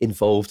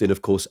involved in,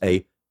 of course,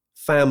 a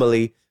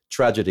family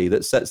tragedy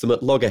that sets them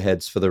at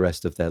loggerheads for the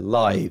rest of their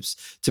lives.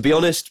 To be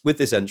honest, with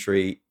this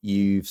entry,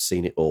 you've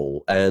seen it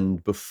all.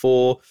 And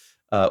before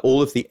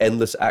all of the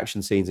endless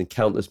action scenes and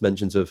countless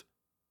mentions of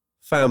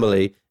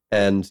family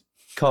and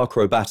car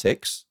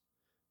acrobatics,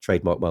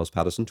 trademark Miles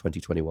Patterson,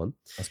 2021,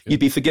 you'd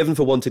be forgiven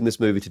for wanting this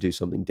movie to do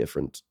something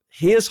different.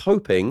 Here's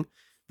hoping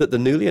that the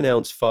newly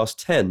announced Fast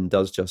 10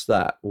 does just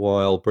that,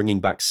 while bringing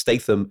back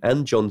Statham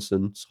and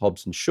Johnson's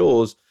Hobbs and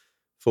Shaws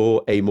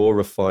for a more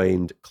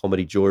refined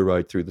comedy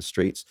joyride through the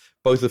streets,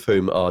 both of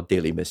whom are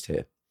dearly missed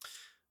here.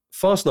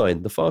 Fast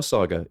 9, the Fast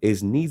Saga,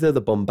 is neither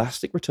the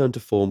bombastic return to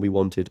form we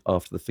wanted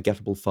after the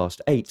forgettable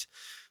Fast 8,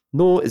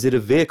 nor is it a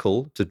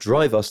vehicle to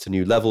drive us to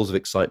new levels of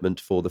excitement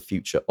for the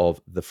future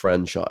of the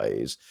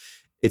franchise.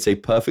 It's a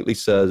perfectly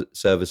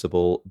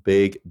serviceable,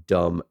 big,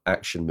 dumb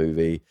action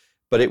movie,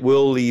 but it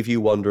will leave you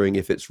wondering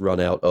if it's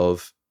run out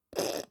of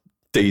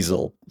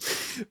diesel.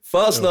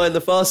 Fast 9,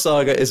 the Fast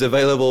Saga, is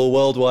available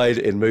worldwide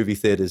in movie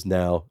theaters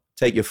now.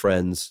 Take your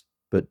friends,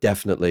 but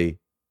definitely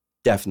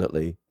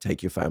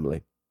take your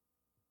family.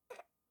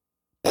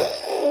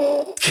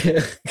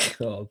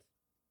 God.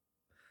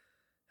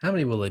 How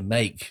many will they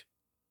make?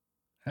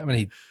 How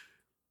many?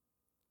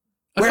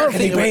 Where can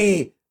they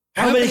be?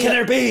 How many can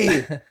there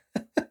be?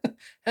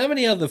 How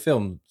many other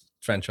film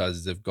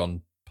franchises have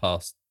gone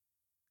past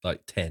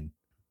like 10?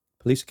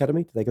 Police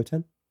Academy, did they go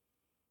 10?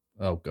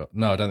 Oh God,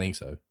 no, I don't think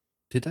so.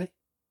 Did they?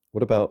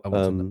 What about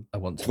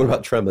what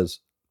about Tremors?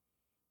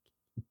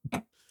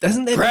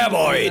 Doesn't there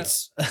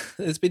Graboids!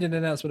 There's been an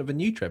announcement of a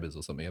new Tremors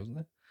or something, hasn't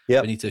there?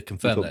 Yeah, we need to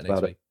confirm that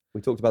next week.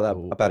 We talked about that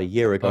about a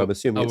year ago. I'm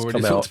assuming it's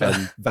come out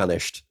and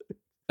vanished.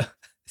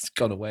 It's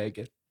gone away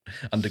again,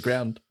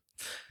 underground.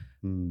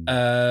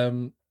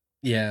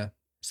 Yeah.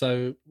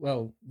 So,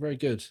 well, very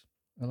good.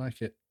 I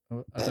like it.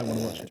 I don't want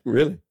to watch it.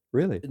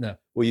 Really? No.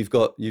 Well, you've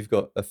got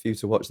a few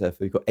to watch there.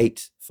 You've got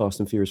 8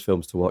 Fast and Furious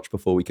films to watch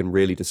before we can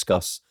really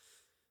discuss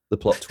the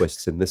plot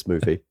twists in this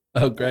movie.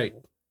 Oh, great!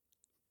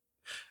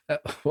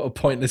 What a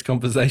pointless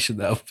conversation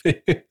that'll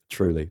be.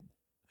 Truly.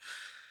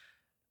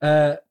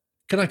 Can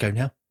I go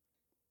now?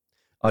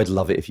 I'd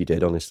love it if you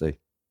did, honestly.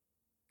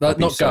 Not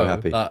so go.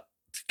 Happy. But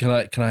can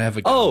I have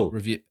a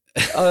review?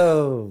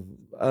 I've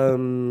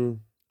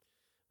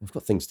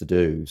got things to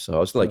do, so I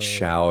was gonna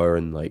shower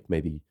and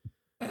maybe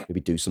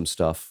do some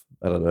stuff.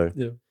 I don't know.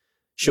 Yeah.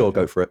 Sure,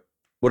 okay. Go for it.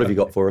 What have you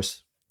got for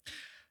us?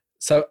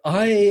 So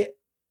I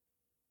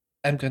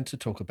am going to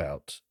talk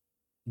about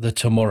The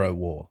Tomorrow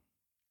War,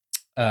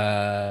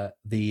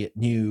 the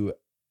new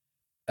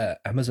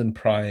Amazon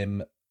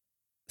Prime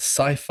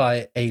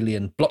sci-fi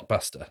alien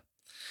blockbuster.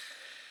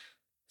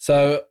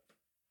 So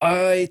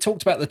I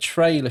talked about the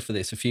trailer for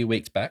this a few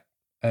weeks back,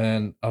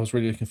 and I was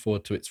really looking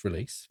forward to its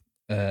release.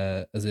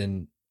 As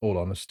in, all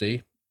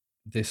honesty,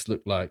 this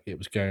looked like it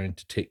was going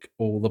to tick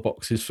all the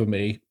boxes for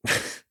me.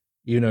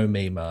 You know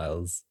me,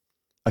 Miles.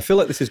 I feel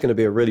like this is going to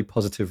be a really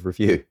positive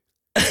review.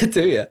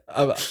 Do you?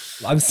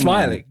 I'm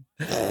smiling.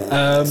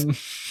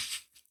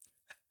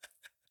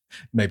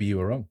 Maybe you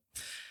were wrong,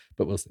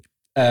 but we'll see.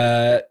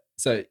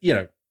 So,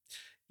 you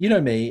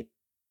know me,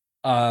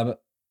 I'm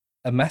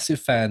a massive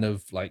fan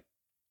of like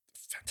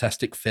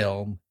fantastic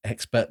film,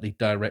 expertly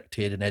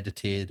directed and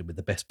edited with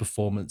the best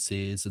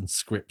performances and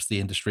scripts the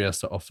industry has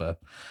to offer.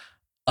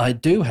 I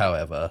do,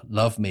 however,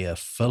 love me a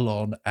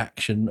full-on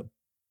action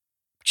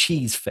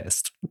cheese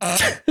fest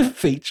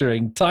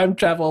featuring time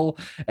travel,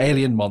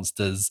 alien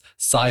monsters,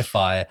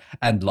 sci-fi,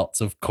 and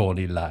lots of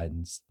corny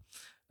lines.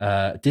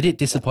 Did it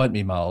disappoint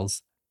me,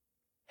 Miles?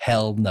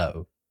 Hell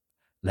no.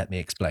 Let me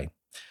explain.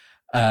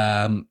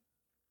 So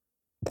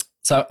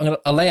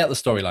I'll lay out the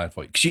storyline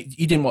for you, because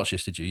you didn't watch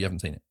this, did you? You haven't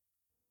seen it?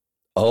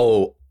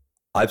 Oh,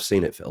 I've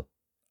seen it, Phil.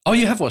 Oh,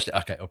 you have watched it?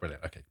 Okay. Oh,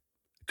 brilliant. Okay.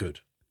 Good.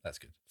 That's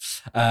good.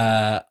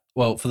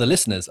 Well, for the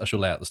listeners, I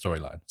shall lay out the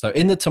storyline. So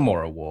in the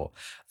Tomorrow War,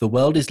 the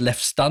world is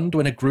left stunned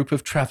when a group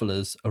of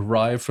travelers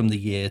arrive from the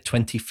year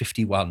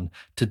 2051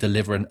 to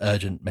deliver an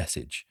urgent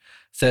message.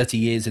 30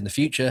 years in the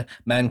future,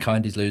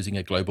 mankind is losing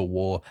a global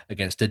war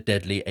against a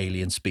deadly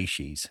alien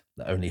species.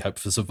 The only hope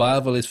for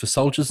survival is for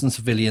soldiers and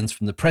civilians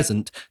from the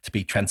present to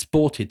be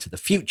transported to the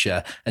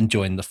future and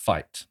join the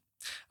fight.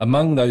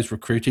 Among those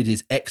recruited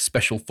is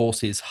ex-Special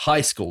Forces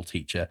high school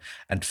teacher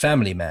and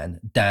family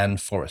man Dan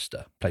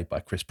Forrester, played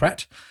by Chris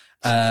Pratt.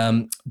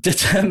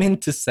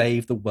 Determined to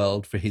save the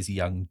world for his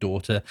young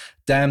daughter,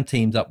 Dan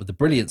teams up with the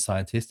brilliant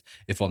scientist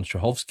Yvonne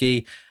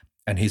Strahovski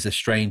and his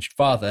estranged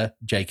father,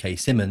 J.K.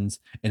 Simmons,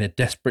 in a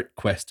desperate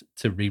quest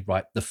to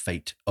rewrite the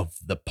fate of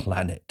the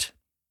planet.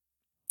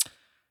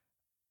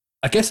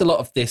 I guess a lot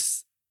of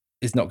this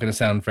is not going to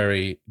sound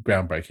very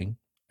groundbreaking,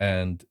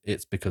 and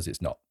it's because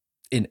it's not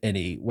in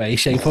any way,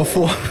 shape, or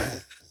form.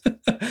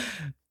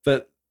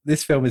 But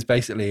this film is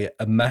basically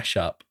a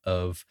mashup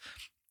of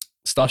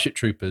Starship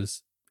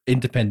Troopers,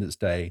 Independence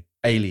Day,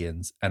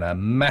 Aliens, and a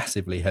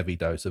massively heavy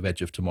dose of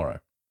Edge of Tomorrow.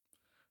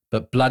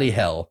 But bloody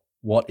hell,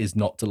 what is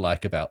not to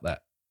like about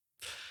that?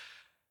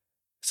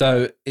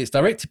 So it's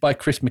directed by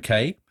Chris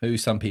McKay, who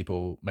some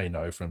people may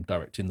know from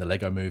directing the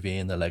Lego Movie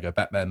and the Lego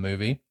Batman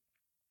movie.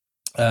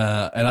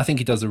 And I think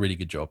he does a really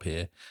good job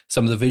here.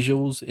 Some of the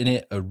visuals in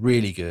it are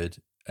really good,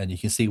 and you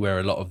can see where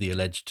a lot of the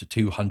alleged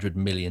 $200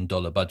 million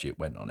budget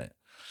went on it.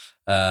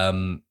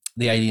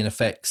 The alien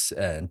effects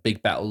and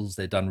big battles,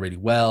 they're done really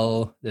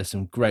well. There's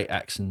some great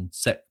action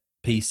set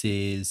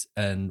pieces.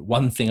 And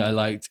one thing I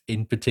liked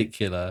in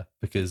particular,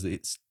 because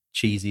it's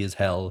cheesy as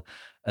hell,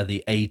 are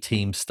the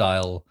A-Team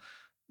style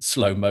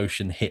slow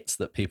motion hits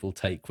that people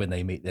take when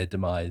they meet their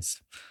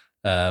demise.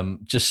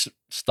 Just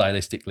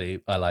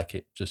stylistically, I like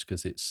it just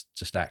because it's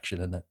just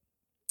action, isn't it?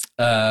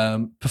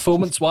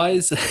 Performance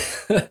wise,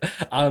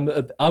 I'm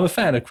a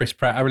fan of Chris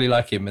Pratt. I really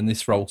like him, and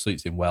this role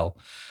suits him well.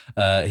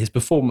 His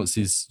performance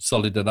is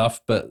solid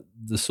enough, but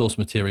the source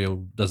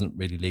material doesn't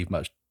really leave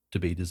much to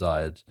be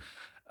desired.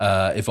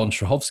 Yvonne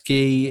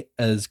Strahovski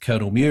as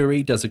Colonel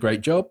Muri does a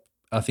great job.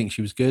 I think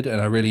she was good,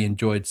 and I really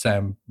enjoyed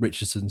Sam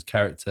Richardson's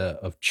character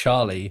of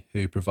Charlie,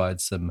 who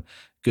provides some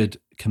good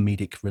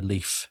comedic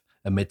relief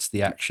amidst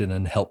the action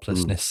and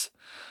helplessness.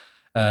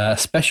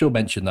 Special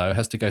mention, though,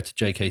 has to go to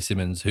J.K.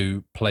 Simmons,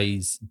 who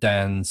plays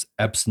Dan's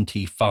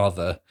absentee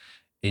father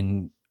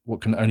in what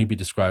can only be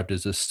described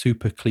as a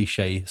super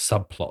cliche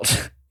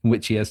subplot in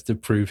which he has to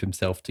prove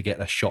himself to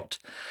get a shot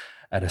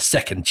at a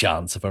second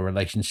chance of a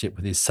relationship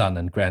with his son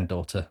and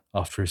granddaughter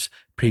after his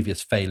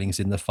previous failings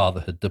in the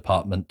fatherhood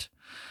department.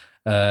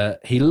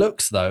 He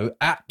looks, though,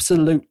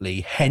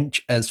 absolutely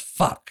hench as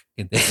fuck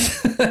in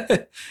this.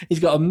 He's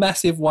got a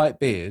massive white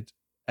beard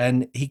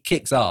and he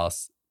kicks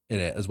ass in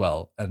it as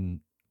well,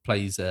 and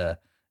plays a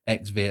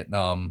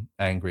ex-Vietnam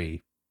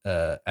angry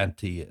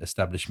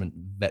anti-establishment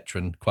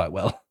veteran quite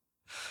well.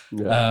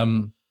 Yeah.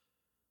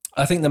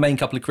 I think the main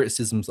couple of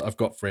criticisms that I've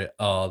got for it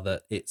are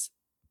that it's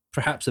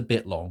perhaps a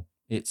bit long.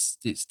 It's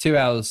 2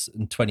 hours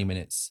and 20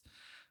 minutes,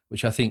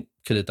 which I think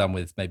could have done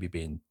with maybe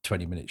being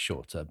 20 minutes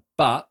shorter.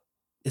 But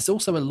it's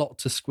also a lot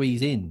to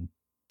squeeze in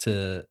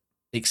to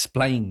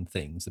explain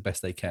things the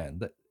best they can.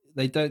 That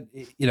they don't,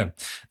 the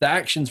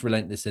action's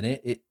relentless in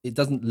it. It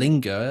doesn't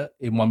linger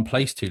in one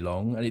place too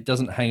long, and it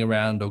doesn't hang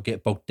around or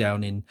get bogged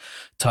down in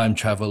time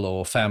travel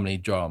or family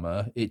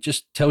drama. It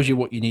just tells you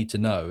what you need to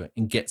know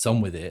and gets on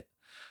with it.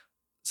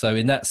 So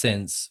in that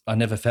sense, I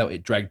never felt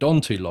it dragged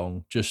on too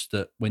long, just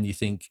that when you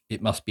think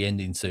it must be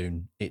ending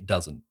soon, it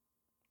doesn't.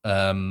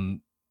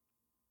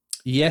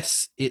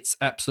 Yes, it's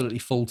absolutely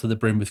full to the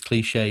brim with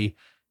cliche,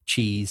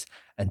 cheese,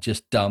 and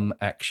just dumb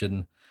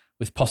action,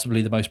 with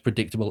possibly the most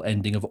predictable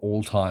ending of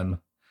all time.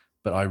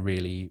 But I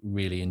really,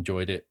 really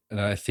enjoyed it. And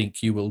I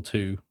think you will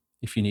too,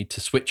 if you need to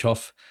switch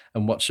off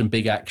and watch some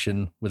big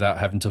action without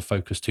having to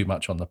focus too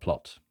much on the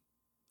plot.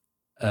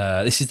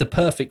 This is the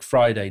perfect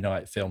Friday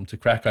night film to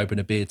crack open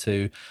a beer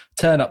to,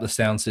 turn up the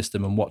sound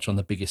system and watch on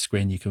the biggest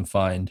screen you can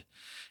find.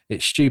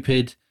 It's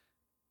stupid,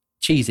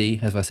 cheesy,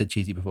 as I said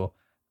cheesy before,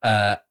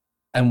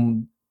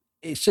 And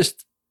it's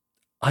just,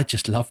 I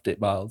just loved it,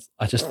 Miles.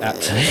 I just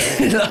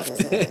absolutely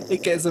loved it.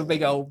 It gets a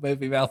big old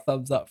movie mouth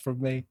thumbs up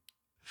from me.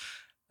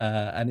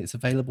 And it's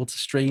available to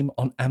stream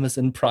on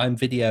Amazon Prime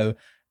Video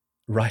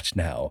right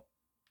now.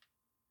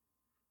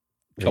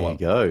 Come There on. you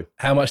go.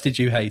 How much did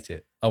you hate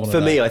it? I want to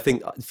know.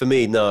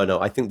 No.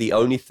 I think the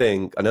only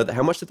thing I know that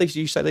how much did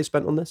you say they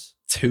spent on this?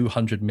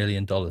 $200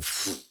 million.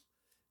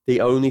 The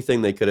only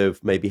thing they could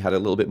have maybe had a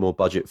little bit more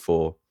budget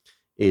for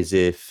is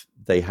if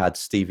they had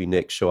Stevie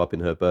Nicks show up in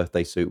her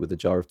birthday suit with a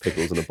jar of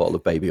pickles and a bottle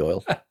of baby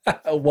oil.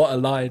 What a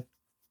line.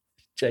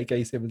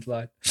 J.K. Simmons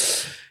line.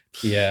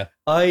 Yeah.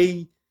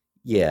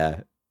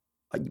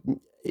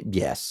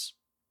 Yes.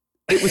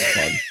 It was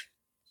fun.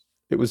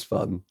 It was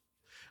fun.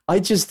 I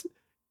just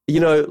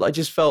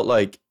felt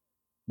like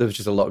there was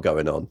just a lot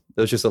going on.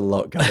 There was just a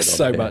lot going on.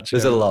 So here. much.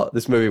 There's a lot.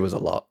 This movie was a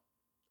lot.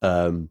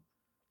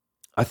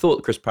 I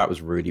thought Chris Pratt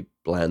was really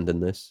bland in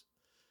this.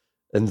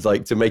 And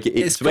like to make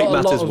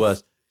matters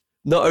worse,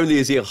 not only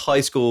is he a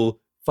high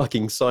school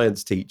fucking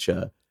science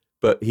teacher,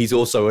 but he's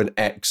also an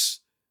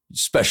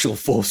ex-special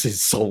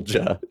forces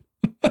soldier.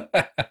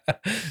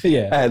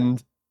 Yeah.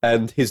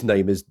 And his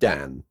name is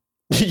Dan.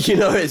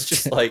 It's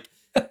just like,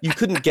 you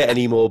couldn't get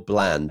any more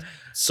bland.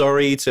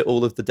 Sorry to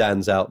all of the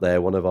Dans out there,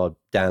 one of our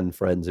Dan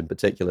friends in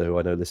particular, who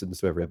I know listens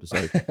to every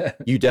episode.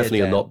 You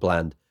definitely are not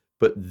bland.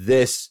 But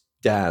this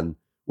Dan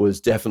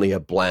was definitely a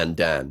bland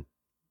Dan.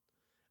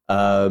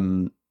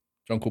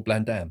 Uncle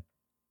Bland Dan.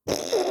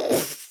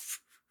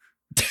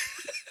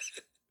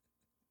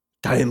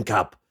 Damn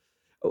Cup.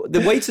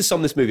 The way to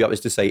sum this movie up is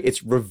to say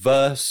it's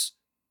reverse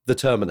The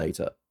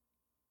Terminator.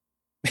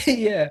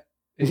 Yeah,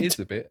 it is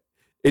a bit.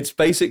 It's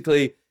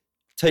basically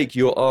take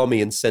your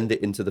army and send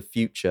it into the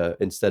future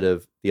instead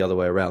of the other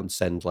way around.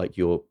 Send like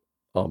your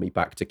army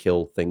back to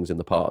kill things in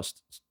the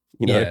past.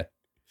 Yeah.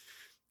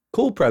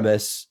 Cool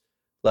premise.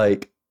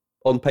 Like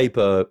on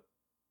paper,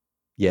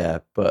 yeah,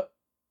 but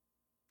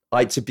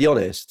to be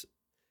honest,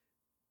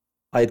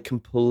 I had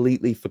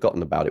completely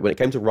forgotten about it. When it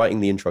came to writing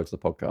the intro to the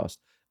podcast,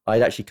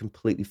 I'd actually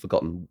completely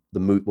forgotten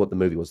what the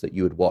movie was that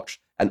you had watched,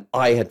 and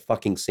I had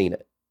fucking seen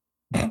it.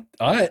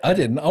 I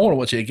didn't. I want to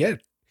watch it again.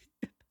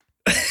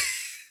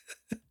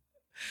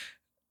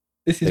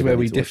 This is Maybe where I need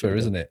we to watch it differ, again.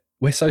 isn't it?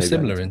 We're so Maybe I need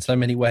similar to. in so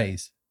many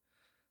ways,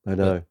 I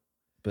know.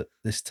 but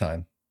this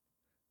time,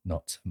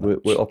 not so much.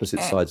 We're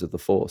opposite sides of the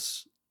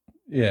force.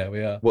 Yeah,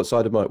 we are. What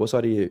side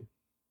are you?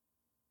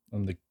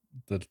 On the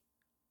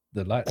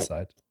light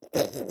side,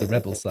 the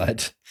rebel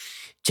side.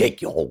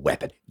 Take your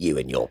weapon, you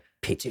and your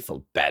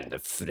pitiful band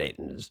of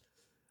friends.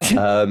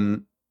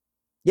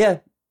 Yeah,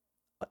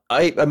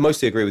 I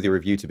mostly agree with your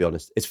review, to be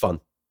honest. It's fun.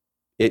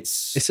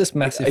 It's just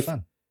massive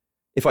fun.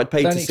 If I'd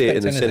paid Don't to see it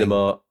in the expect anything.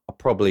 cinema, I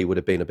probably would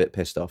have been a bit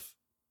pissed off.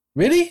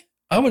 Really?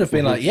 I would have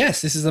been Mhm. like,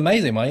 yes, this is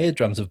amazing. My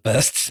eardrums have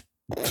burst.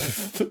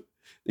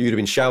 You'd have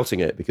been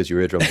shouting it because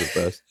your eardrums would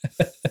burst.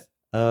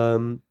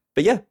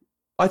 But yeah,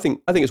 I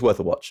think it's worth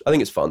a watch. I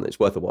think it's fun. It's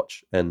worth a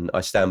watch, and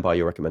I stand by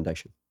your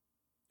recommendation.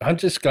 I'm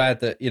just glad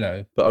that,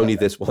 But only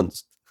this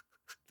once.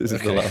 This is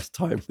the Okay. last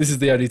time. this is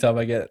the only time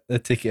I get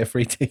a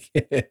free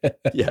ticket.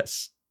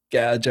 Yes.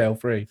 Get out of jail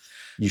free.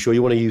 You sure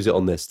you want to use it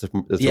on this?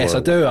 Yes,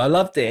 I do. I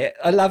loved it.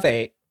 I love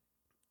it.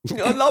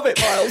 I love it,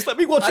 Miles. Let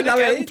me watch it love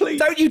again, please.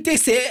 Don't you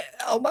diss it.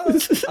 Oh, no.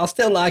 I'll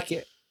still like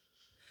it.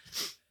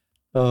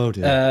 Oh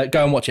dear.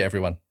 Go and watch it,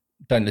 everyone.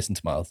 Don't listen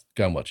to Miles.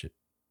 Go and watch it.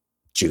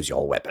 Choose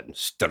your weapon.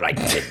 Strike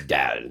it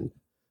down.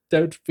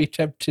 Don't be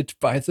tempted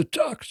by the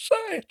dark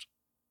side.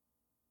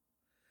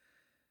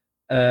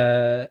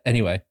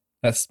 Anyway,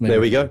 that's me.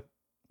 There we go.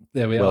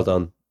 There we are. Well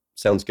done.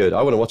 Sounds good.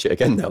 I want to watch it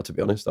again now, to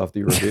be honest, after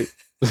your review.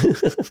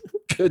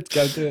 Good.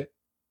 Go do it.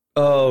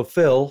 Oh,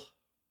 Phil,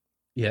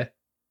 Yeah.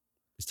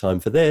 it's time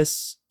for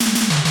this.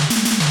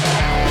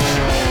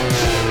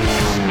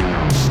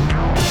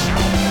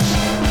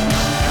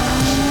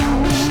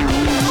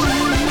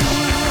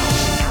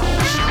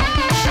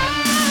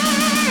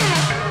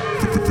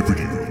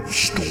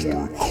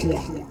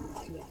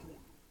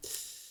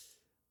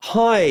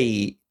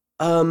 Hi.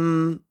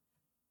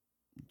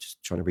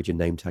 Just trying to read your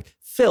name tag.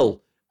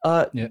 Phil,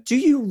 Yeah. can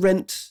you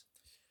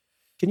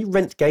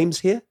rent games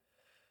here?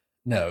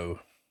 No.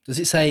 Does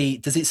it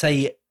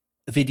say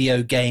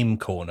video game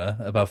corner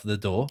above the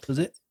door? Does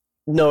it?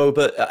 No,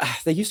 but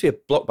there used to be a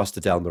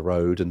Blockbuster down the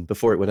road, and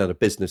before it went out of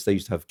business, they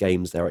used to have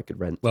games there I could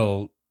rent.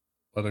 Well,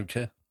 I don't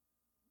care.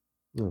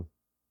 Oh.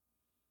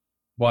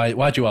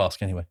 Why'd you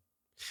ask anyway?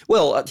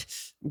 Well, I'm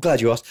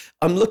glad you asked.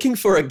 I'm looking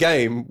for a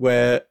game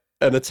where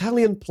an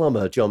Italian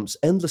plumber jumps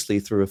endlessly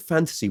through a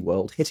fantasy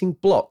world, hitting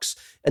blocks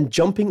and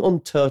jumping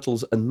on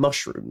turtles and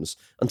mushrooms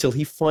until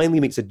he finally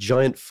meets a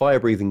giant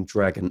fire-breathing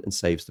dragon and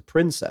saves the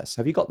princess.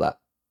 Have you got that?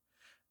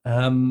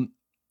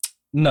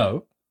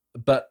 No,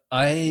 but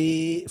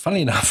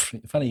funny enough,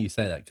 funny you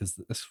say that because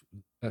that's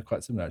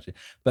quite similar actually.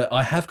 But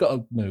I have got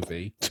a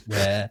movie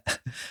where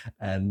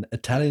an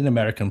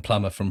Italian-American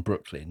plumber from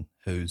Brooklyn,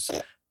 who's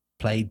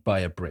played by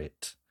a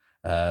Brit,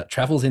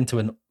 travels into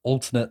an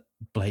alternate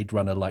Blade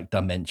Runner-like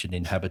dimension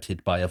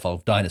inhabited by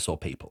evolved dinosaur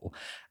people,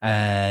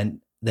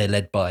 and they're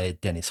led by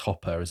Dennis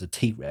Hopper as a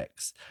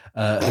T-Rex,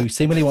 who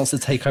seemingly wants to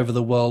take over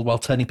the world while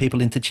turning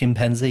people into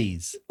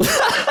chimpanzees.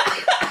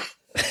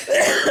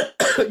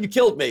 You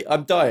killed me.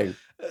 I'm dying.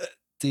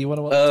 Do you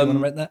want to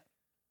rent that?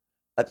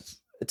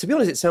 To be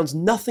honest, it sounds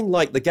nothing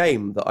like the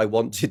game that I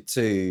wanted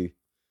to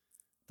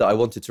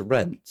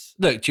rent.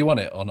 Look, do you want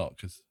it or not?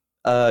 Because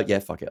yeah,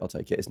 fuck it, I'll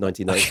take it. It's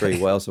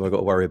 1993. What else have I got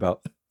to worry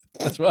about?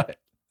 That's right.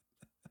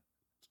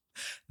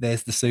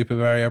 There's the Super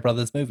Mario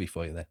Brothers movie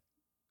for you there.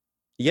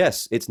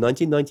 Yes, it's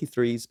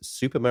 1993's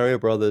Super Mario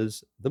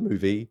Brothers, the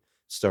movie,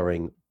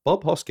 starring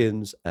Bob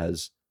Hoskins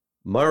as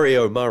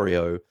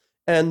Mario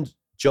and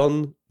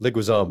John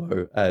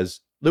Leguizamo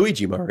as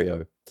Luigi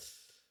Mario.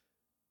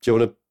 Do you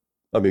want to...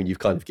 I mean, you've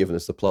kind of given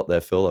us the plot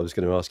there, Phil. I was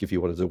going to ask if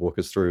you wanted to walk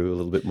us through a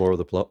little bit more of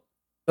the plot.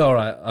 All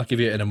right, I'll give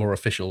you it in a more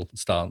official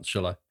stance,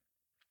 shall I?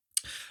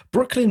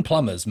 Brooklyn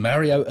plumbers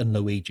Mario and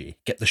Luigi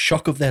get the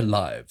shock of their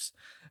lives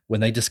when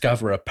they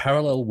discover a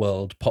parallel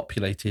world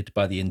populated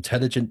by the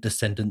intelligent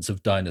descendants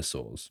of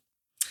dinosaurs.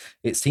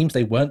 It seems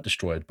they weren't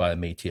destroyed by a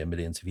meteor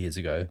millions of years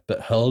ago,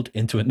 but hurled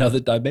into another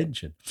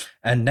dimension.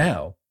 And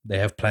now they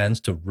have plans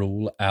to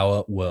rule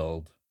our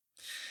world.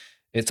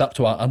 It's up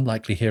to our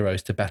unlikely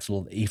heroes to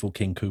battle the evil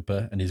King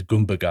Koopa and his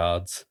Goomba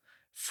guards,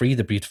 free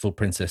the beautiful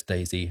Princess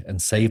Daisy,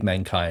 and save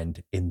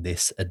mankind in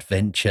this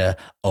adventure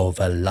of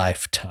a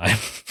lifetime.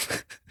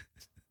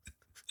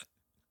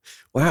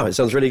 Wow, it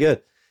sounds really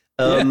good.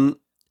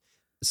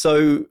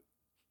 So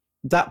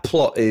that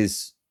plot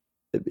is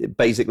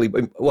basically,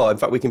 well, in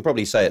fact, we can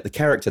probably say it. The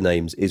character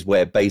names is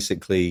where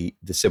basically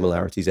the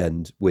similarities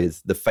end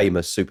with the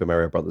famous Super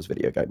Mario Brothers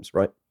video games,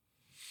 right?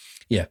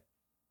 Yeah.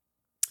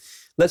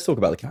 Let's talk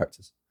about the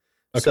characters.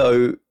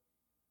 Okay.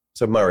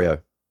 So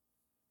Mario.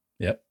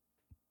 Yep.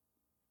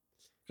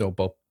 Go,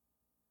 Bob.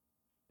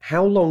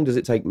 How long does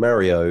it take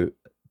Mario,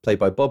 played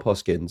by Bob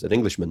Hoskins, an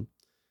Englishman,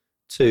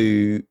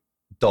 to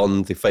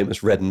don the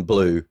famous red and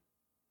blue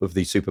of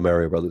the Super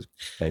Mario Brothers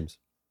games?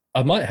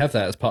 I might have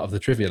that as part of the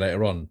trivia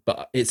later on,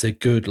 but it's a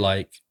good,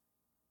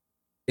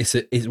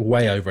 it's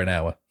way over an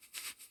hour.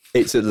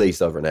 It's at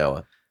least over an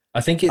hour.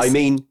 I think it's... I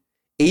mean,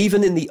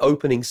 even in the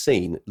opening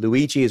scene,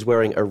 Luigi is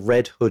wearing a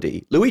red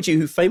hoodie. Luigi,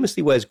 who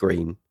famously wears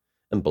green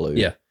and blue.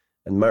 Yeah.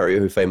 And Mario,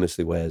 who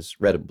famously wears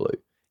red and blue.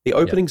 The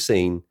opening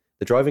scene,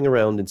 they're driving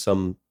around in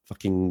some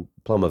fucking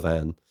plumber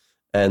van,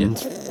 and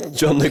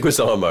John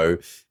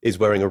Leguizamo is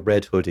wearing a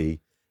red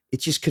hoodie.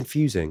 It's just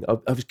confusing.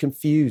 I was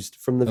confused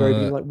from the very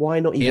beginning. Like, why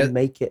not even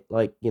make it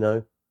like, you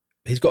know?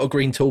 He's got a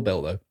green tool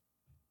belt, though.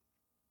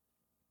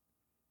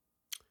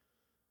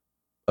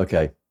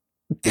 Okay.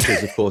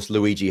 Because, of course,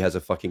 Luigi has a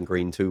fucking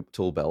green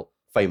tool belt,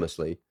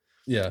 famously.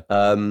 Yeah.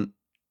 No,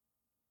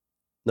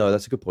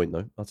 that's a good point,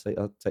 though. I'll take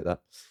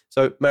that.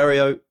 So,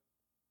 Mario,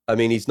 I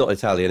mean, he's not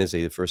Italian, is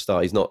he, for a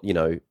start? He's not, you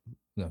know,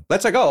 no.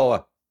 Let's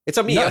go. It's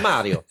a me,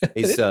 Mario.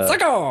 He's, Let's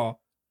go.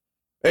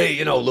 Hey,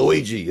 you know,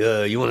 Luigi,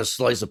 you want a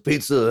slice of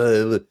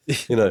pizza?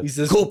 You know,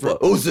 Koopa.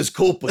 Who's this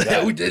Koopa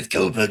guy? Who's this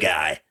Koopa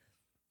guy?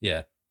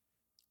 Yeah.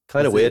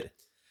 Kind of weird.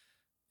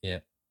 Yeah.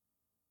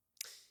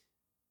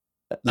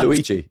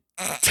 Luigi.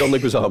 John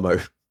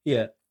Leguizamo.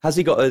 Yeah. Has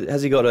he got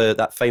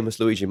that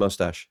famous Luigi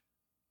mustache?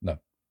 No.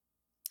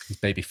 He's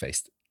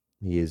baby-faced.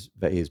 He is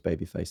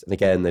baby-faced. And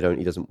again,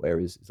 he doesn't wear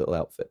his little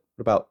outfit.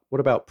 What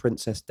about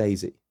Princess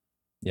Daisy?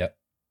 Yeah.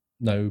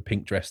 No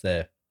pink dress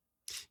there.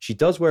 She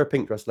does wear a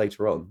pink dress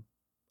later on.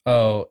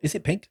 Oh, is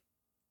it pink?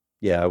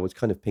 Yeah, it was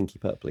kind of pinky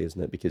purpley,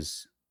 isn't it?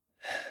 Because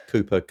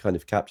Koopa kind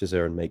of captures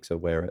her and makes her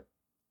wear it.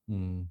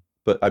 Mm.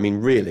 But I mean,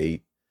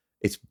 really,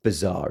 it's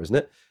bizarre, isn't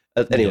it?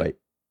 Anyway,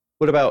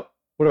 what about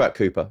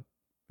Koopa?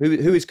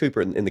 Who is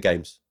Koopa in the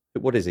games?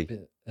 What is he?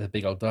 A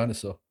big old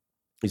dinosaur.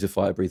 He's a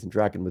fire-breathing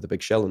dragon with a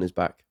big shell on his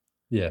back.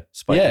 Yeah.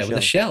 Spiky with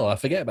a shell. I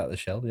forget about the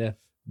shell, yeah.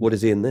 What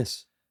is he in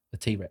this? A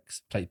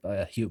T-Rex, played by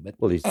a human.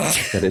 Well, he's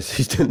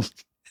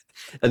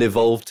an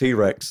evolved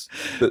T-Rex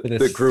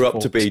that grew up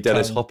to be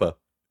Dennis Hopper.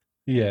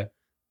 Yeah.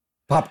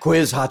 Pop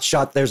quiz, hot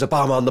shot, there's a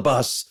bomb on the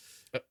bus.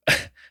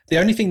 The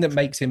only thing that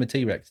makes him a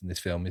T-Rex in this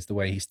film is the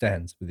way he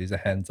stands with his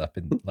hands up.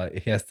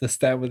 He has to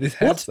stand with his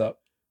hands up.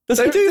 Does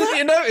he do that? Did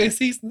you notice?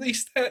 He's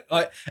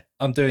like,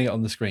 I'm doing it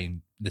on the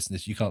screen,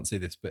 listeners. You can't see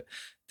this, but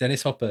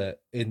Dennis Hopper,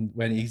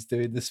 when he's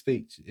doing the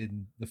speech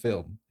in the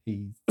film,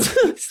 he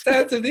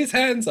stands with his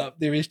hands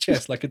up near his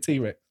chest like a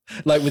T-Rex,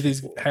 like with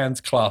his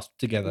hands clasped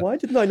together. Why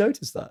didn't I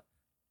notice that?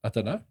 I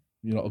don't know.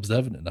 You're not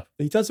observant enough.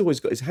 He does always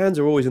got his hands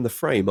are always in the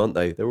frame, aren't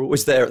they? They're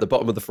always there at the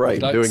bottom of the frame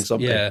doing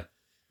something. Yeah,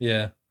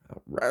 yeah.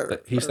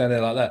 But he's standing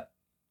there like that.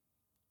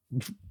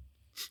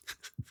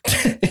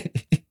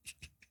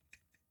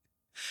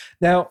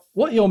 Now,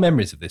 what are your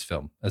memories of this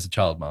film as a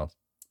child, Miles?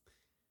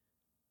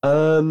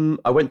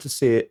 I went to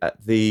see it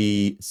at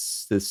the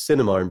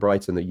cinema in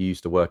Brighton that you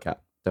used to work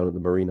at down at the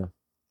marina.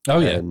 Oh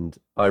yeah, and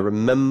I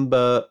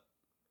remember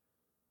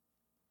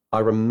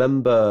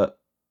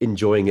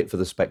enjoying it for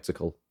the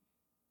spectacle.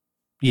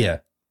 Yeah,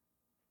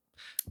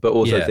 but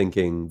also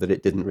thinking that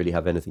it didn't really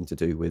have anything to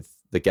do with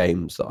the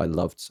games that I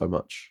loved so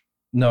much.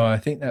 No, I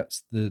think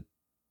that's the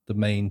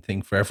main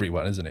thing for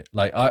everyone, isn't it?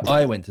 Like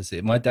I went to see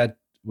it. My dad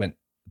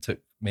took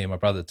me and my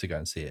brother to go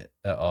and see it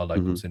at our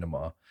local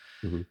cinema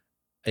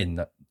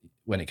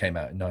when it came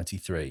out in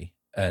 '93,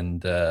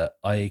 and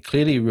I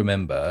clearly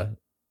remember,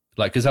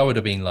 like, because I would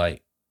have been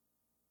like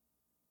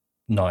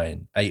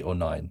 8 or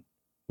 9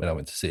 when I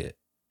went to see it,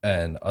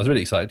 and I was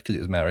really excited because it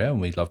was Mario,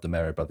 and we loved the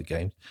Mario Brothers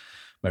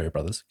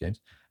games,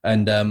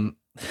 and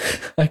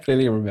I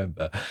clearly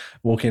remember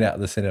walking out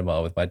of the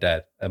cinema with my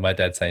dad, and my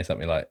dad saying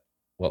something like,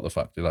 "What the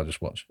fuck did I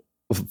just watch?"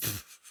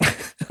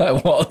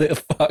 Like, what the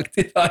fuck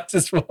did I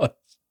just watch?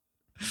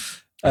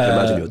 I can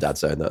imagine your dad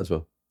saying that as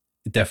well.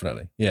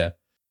 Definitely, yeah.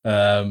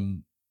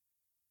 But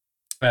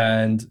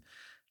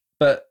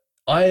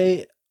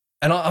I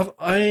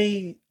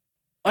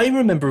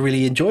remember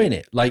really enjoying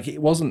it. Like,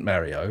 it wasn't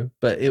Mario,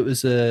 but it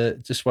was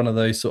just one of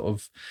those sort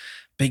of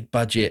big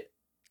budget,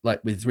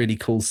 like with really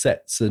cool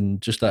sets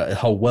and just a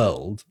whole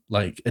world,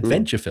 like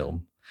adventure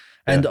film.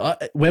 And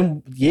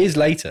when years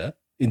later,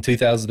 in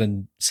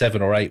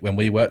 2007 or 8, when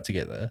we worked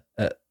together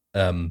at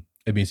a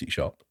music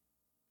shop,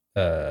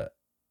 and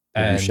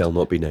shall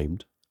not be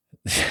named.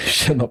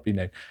 Shall not be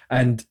named.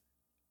 And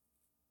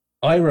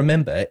I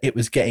remember it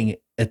was getting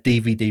a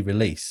DVD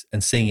release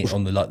and seeing it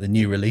on the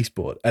new release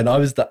board, and I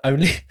was the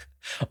only.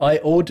 I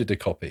ordered a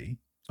copy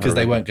because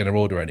they weren't going to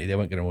order any. They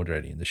weren't going to order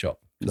any in the shop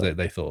because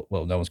they thought,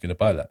 well, no one's going to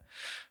buy that.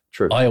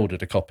 True. I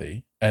ordered a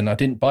copy and I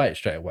didn't buy it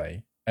straight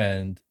away,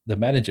 and the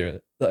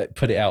manager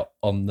put it out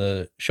on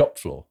the shop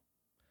floor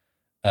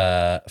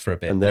for a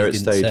bit, and there it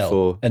stayed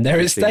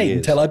years.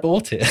 Until I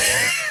bought it.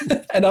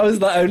 And I was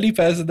the only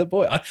person that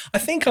bought it. I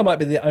think I might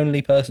be the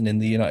only person in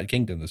the United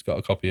Kingdom that's got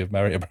a copy of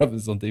Mario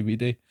Brothers on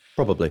DVD.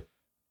 Probably.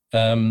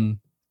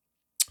 Fun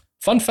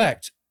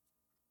fact: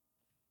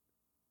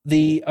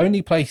 the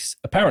only place,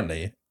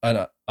 apparently,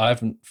 and I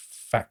haven't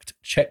fact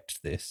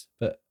checked this,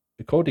 but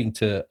according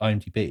to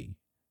IMDb,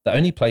 the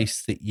only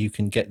place that you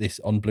can get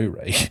this on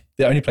Blu-ray,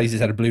 the only place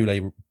it's had a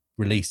Blu-ray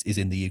release is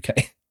in the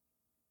UK.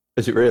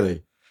 Is it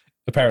really?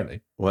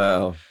 Apparently.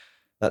 Wow.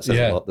 That says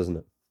a lot, doesn't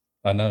it?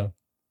 I know.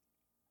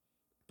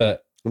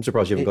 But I'm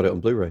surprised you haven't got it on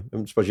Blu-ray.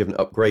 I'm surprised you haven't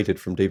upgraded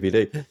from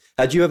DVD.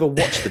 Had you ever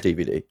watched the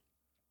DVD?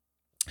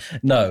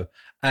 No.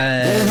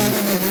 And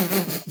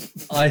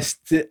I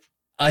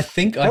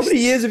think How many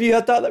years have you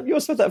had that? You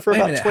also had that for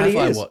about 20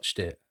 years. I watched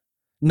it?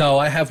 No,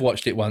 I have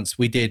watched it once.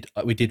 We did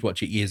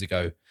watch it years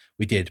ago.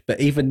 We did. But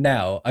even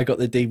now, I got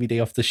the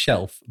DVD off the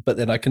shelf, but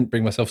then I couldn't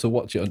bring myself to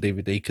watch it on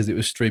DVD because it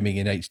was streaming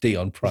in HD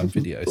on Prime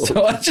Video.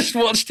 So I just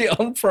watched it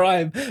on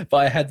Prime, but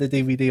I had the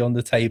DVD on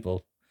the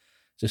table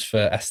just for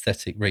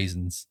aesthetic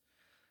reasons.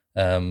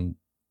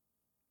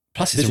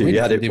 Plus, it's a really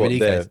you had good it DVD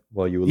there case.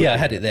 while you were looking I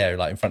had it there,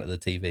 like in front of the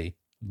TV,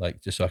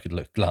 like just so I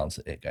could glance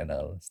at it, going,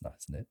 "Oh, that's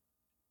nice, isn't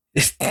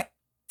it?"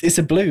 It's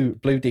a blue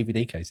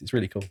DVD case. It's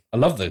really cool. I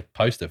love the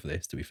poster for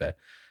this. To be fair,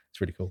 it's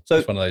really cool. So,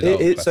 it's one of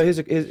those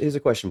here's a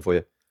question for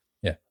you.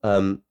 Yeah.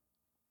 The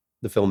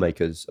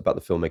filmmakers.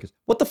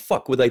 What the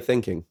fuck were they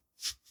thinking?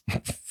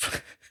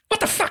 What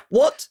the fuck?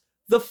 What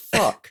the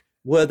fuck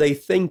were they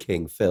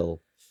thinking,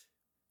 Phil?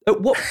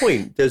 At what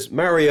point does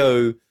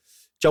Mario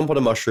jump on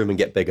a mushroom and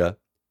get bigger?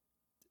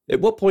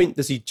 At what point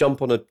does he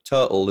jump on a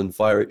turtle and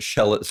fire its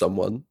shell at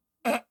someone?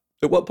 At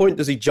what point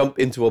does he jump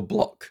into a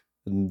block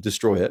and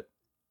destroy it?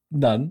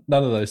 None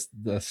of those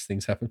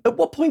things happen. At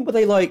what point were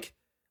they like,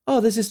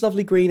 oh, there's this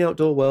lovely green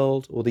outdoor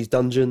world, or these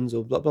dungeons,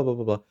 or blah, blah, blah,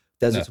 blah, blah,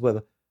 deserts, or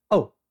whatever.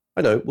 Oh,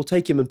 I know, we'll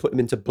take him and put him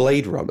into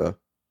Blade Runner.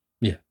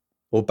 Yeah.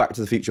 Or Back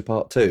to the Future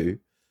Part 2,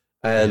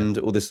 and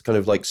all this kind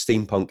of like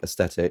steampunk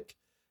aesthetic.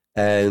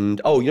 And,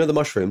 the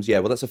mushrooms? Yeah,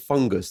 well, that's a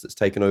fungus that's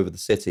taken over the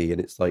city,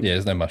 and it's like,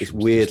 there's no mushrooms.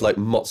 It's weird, like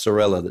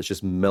mozzarella that's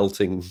just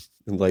melting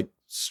and like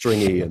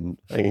stringy and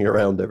hanging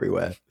around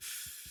everywhere.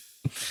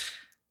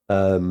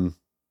 I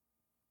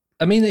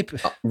mean,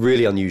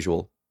 really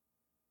unusual.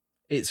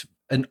 It's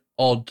an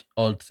odd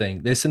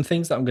thing. There's some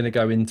things that I'm going to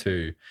go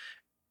into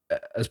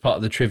as part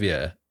of the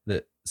trivia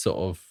that sort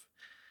of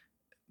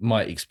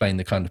might explain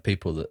the kind of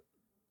people that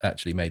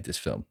actually made this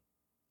film.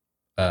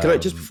 Can I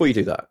just before you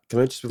do that? I'm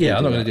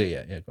not going to do it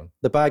yet. Yeah, go on.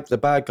 The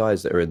bad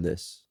guys that are in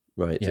this,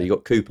 right? Yeah. So you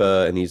got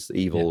Cooper, and he's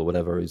evil or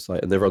whatever. He's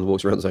like, and everyone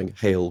walks around saying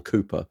 "Hail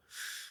Cooper,"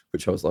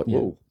 which I was like,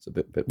 whoa, it's a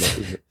bit much,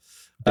 isn't it?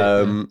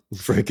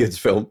 For a kids'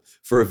 film,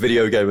 for a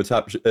video game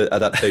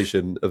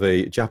adaptation of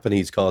a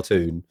Japanese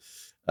cartoon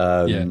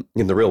in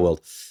the real world.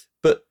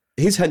 But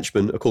his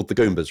henchmen are called the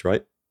Goombas,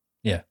 right?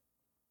 Yeah.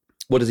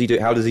 What does he do?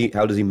 How does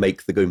he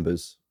make the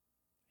Goombas?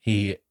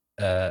 He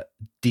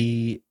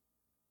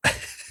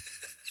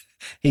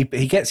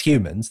he gets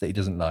humans that he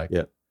doesn't like,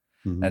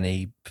 and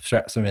he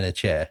straps them in a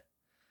chair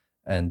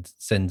and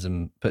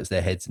puts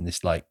their heads in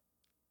this like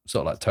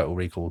sort of like Total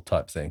Recall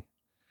type thing.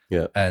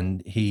 Yeah.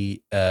 And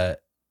he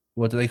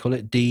what do they call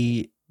it?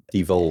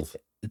 Devolve.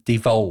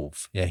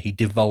 Devolve. Yeah, he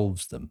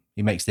devolves them.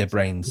 He makes their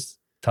brains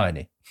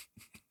tiny.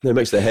 It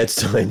makes their heads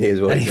tiny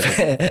as well.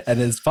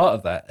 And as part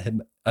of that,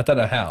 I don't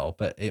know how,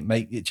 but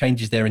it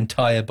changes their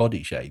entire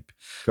body shape.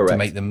 Correct. To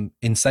make them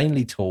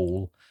insanely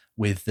tall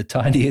with the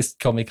tiniest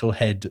comical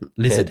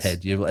lizard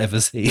head you'll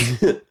ever see.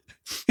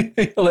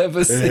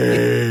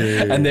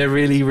 And they're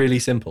really, really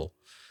simple.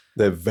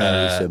 They're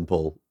very Uh,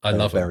 simple. I They're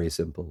love 'em. very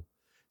simple.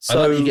 I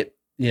love that So you get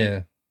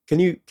yeah. can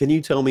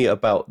you tell me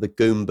about the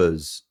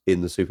Goombas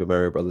in the Super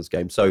Mario Brothers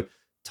game? So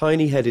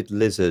tiny-headed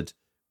lizard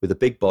with a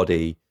big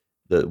body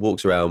that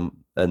walks around,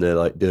 and they're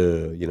like,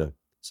 duh, you know.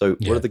 So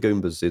what Yeah. are the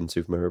Goombas in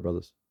Super Mario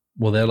Brothers?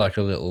 Well, they're like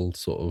a little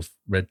sort of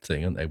red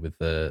thing, aren't they, with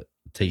the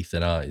teeth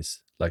and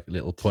eyes, like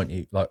little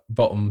pointy, like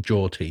bottom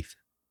jaw teeth.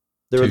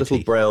 They're a Two little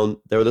teeth. brown.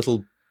 They're a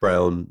little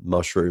brown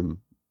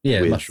mushroom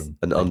Yeah, with mushroom.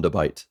 an thing.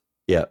 underbite.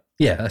 Yeah,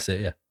 Yeah, that's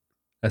it. Yeah,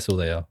 that's all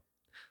they are.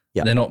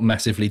 Yeah. They're not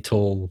massively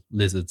tall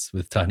lizards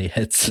with tiny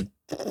heads,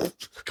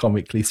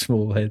 comically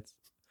small heads.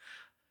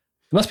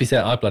 It must be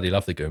said, I bloody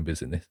love the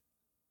Goombas in this.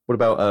 What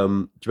about do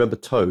you remember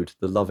Toad,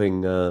 the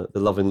loving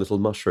little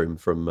mushroom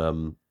from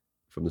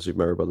the Super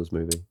Mario Brothers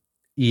movie?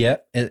 Yeah.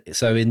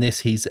 So in this,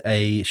 he's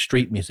a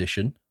street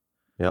musician.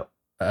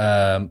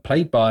 Yeah.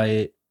 Played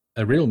by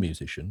a real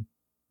musician.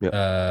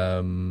 Yeah.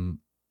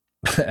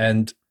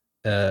 And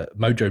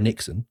Mojo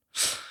Nixon.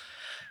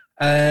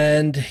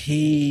 And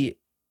he's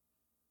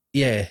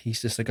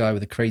just a guy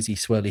with a crazy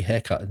swirly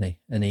haircut, isn't he?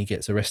 And he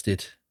gets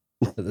arrested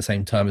at the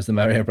same time as the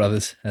Mario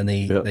Brothers, and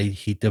King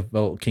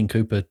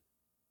Koopa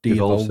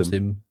devolves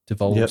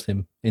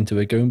him into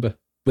a Goomba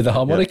with a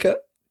harmonica.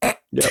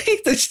 Yeah.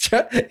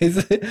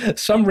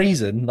 Some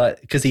reason,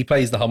 like because he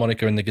plays the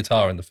harmonica and the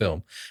guitar in the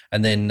film,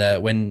 and then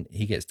when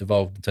he gets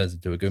devolved and turns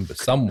into a Goomba,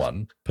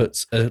 someone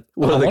puts a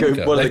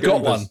harmonica. They've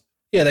got one.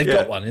 Yeah, they've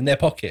got one in their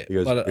pocket. He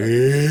goes,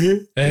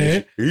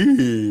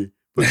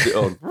 puts it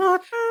on.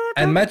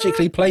 And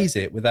magically plays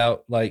it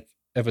without like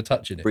ever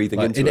touching it. Breathing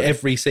like, into in it.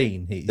 every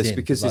scene he's It's in.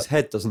 because his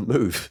head doesn't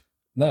move.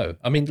 No,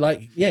 I mean,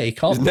 like, yeah, he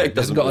can't. His neck He hasn't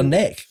doesn't got a move.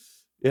 neck.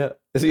 Yeah,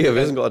 he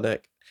hasn't got a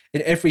neck.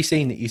 In every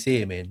scene that you see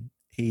him in,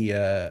 he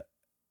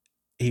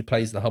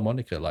plays the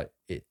harmonica like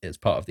it's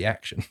part of the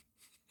action.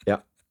 Yeah.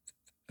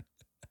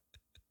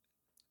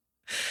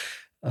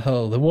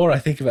 Oh, the more I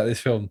think about this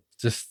film,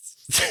 just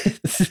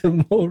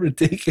the more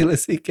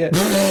ridiculous it gets.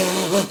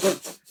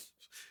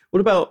 What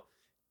about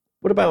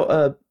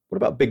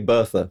Big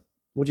Bertha?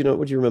 What do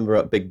you remember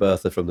about Big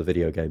Bertha from the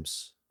video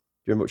games?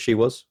 Do you remember what she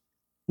was?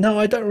 No,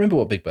 I don't remember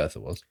what Big Bertha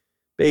was.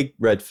 Big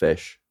red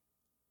fish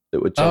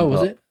that would jump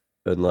was up it?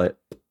 and like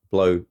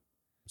blow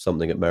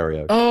something at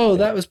Mario. Oh,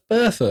 that was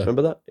Bertha.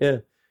 Remember that? Yeah.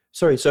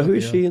 Sorry. So who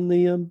is yeah. she in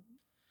the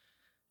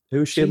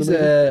Who is she in the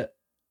movie?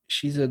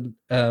 She's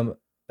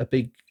a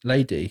big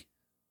lady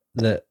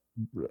that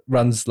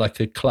runs like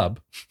a club.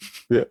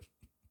 Yeah.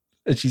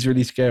 And she's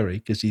really scary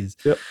because she's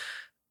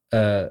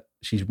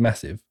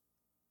massive,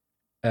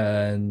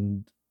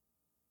 and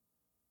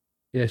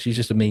yeah, she's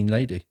just a mean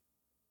lady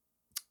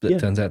that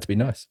turns out to be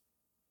nice.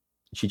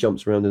 She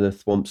jumps around in her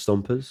thwomp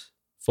stompers.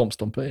 Thwomp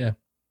stomper, yeah.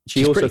 She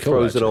She's also pretty cool,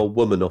 throws an actually. old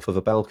woman off of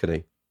a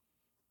balcony.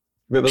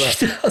 Remember that?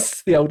 She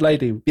does, the old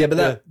lady. Yeah,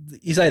 but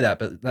you say that,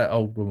 but that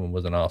old woman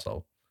was an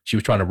arsehole. She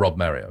was trying to rob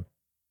Mario.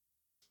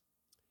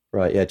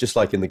 Right, yeah, just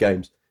like in the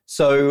games.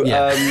 So,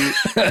 Yeah.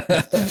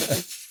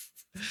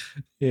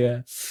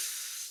 Yeah.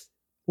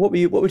 what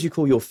would you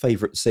call your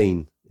favourite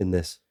scene in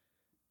this?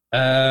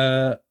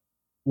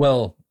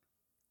 Well,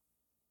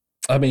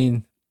 I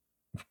mean,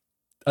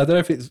 I don't know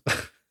if it's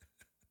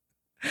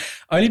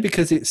only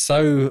because it's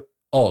so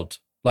odd.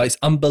 Like, it's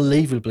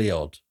unbelievably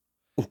odd.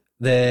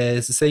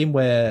 There's a scene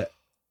where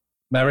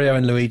Mario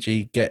and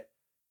Luigi they're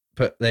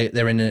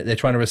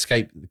trying to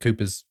escape the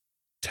Koopa's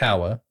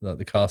tower, like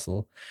the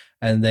castle,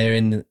 and they're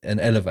in an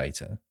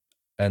elevator.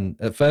 And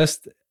at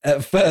first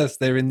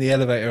they're in the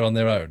elevator on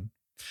their own,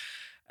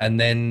 and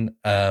then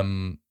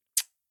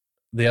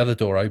the other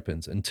door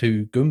opens and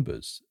two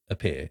Goombas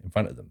appear in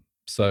front of them.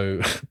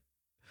 So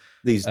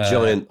These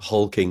giant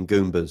hulking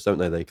Goombas, don't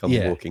they? They come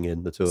walking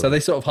in the tour. So they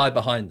sort of hide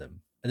behind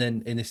them, and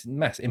then in this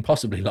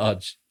impossibly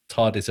large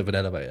TARDIS of an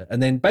elevator,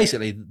 and then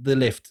basically the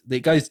lift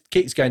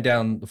keeps going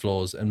down the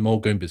floors, and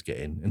more Goombas get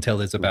in until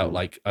there's about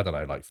like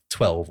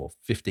 12 or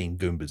 15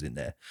 Goombas in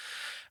there,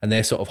 and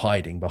they're sort of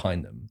hiding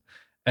behind them.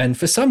 And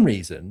for some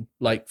reason,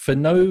 there's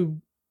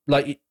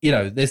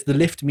the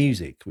lift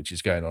music which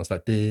is going on. It's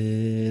like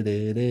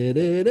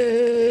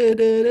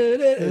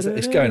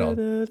it's going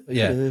on.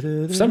 Yeah.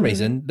 For some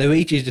reason,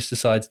 Luigi just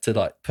decides to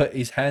like put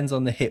his hands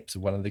on the hips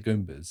of one of the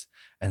Goombas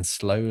and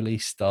slowly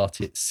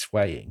start it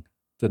swaying,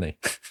 doesn't he?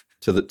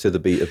 to the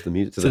beat of the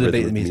music. To the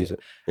beat of the music.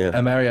 Yeah.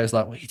 And Mario's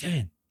like, "What are you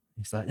doing?"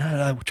 He's like,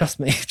 no, trust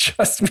me,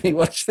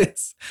 watch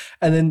this.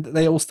 And then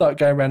they all start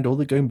going around all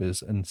the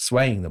Goombas and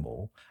swaying them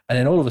all. And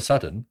then all of a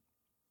sudden,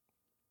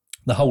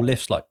 the whole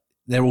lift's like,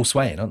 they're all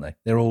swaying, aren't they?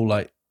 They're all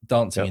like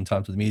dancing in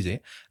time to the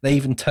music. They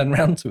even turn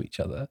around to each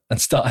other and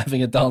start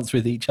having a dance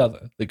with each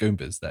other. The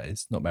Goombas, that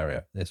is, not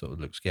Mario. They sort of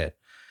look scared.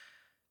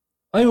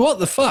 I mean, what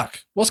the fuck?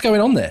 What's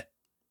going on there?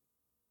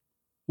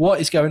 What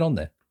is going on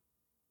there?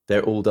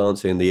 They're all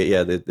dancing.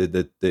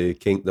 The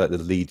king, like the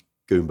lead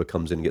Goomba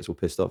comes in and gets all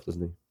pissed off,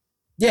 doesn't he?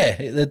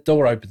 Yeah, the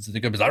door opens and the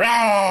Goomba's like,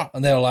 "Rah!"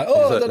 And they're all like,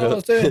 "Oh, I don't know what I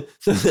was doing."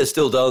 They're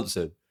still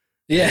dancing.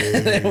 Yeah,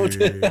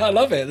 I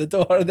love it. The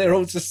door, they're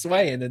all just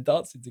swaying and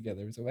dancing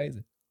together. It's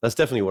amazing. That's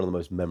definitely one of the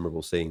most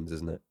memorable scenes,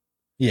 isn't it?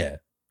 Yeah.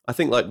 I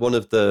think like one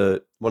of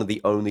the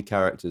only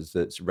characters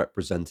that's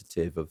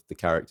representative of the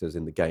characters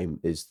in the game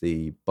is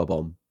the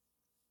Bob-omb,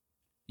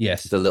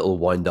 Yes. the little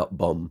wind-up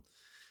bomb.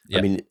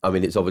 Yep. I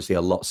mean, it's obviously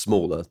a lot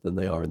smaller than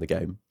they are in the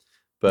game,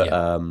 but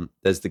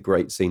there's the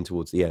great scene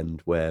towards the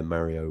end where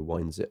Mario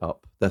winds it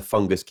up. The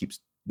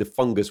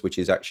fungus, which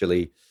is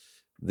actually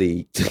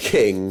the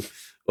king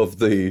of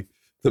the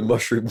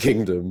Mushroom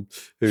Kingdom,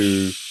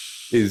 who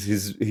is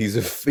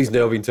he's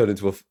now been turned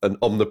into an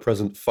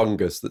omnipresent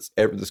fungus that's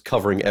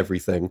covering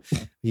everything.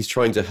 He's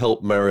trying to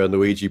help Mario and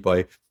Luigi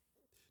by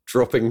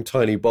dropping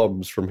tiny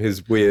bombs from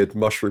his weird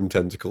mushroom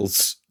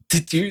tentacles.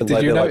 Did you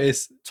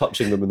notice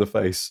touching them in the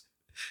face?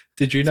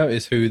 Did you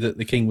notice who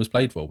the king was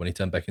played for when he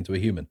turned back into a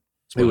human?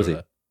 Who was he?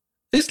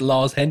 It's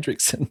Lars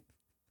Hendrickson.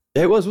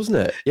 Yeah, it was, wasn't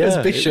it? Yeah, it was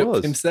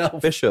Bishop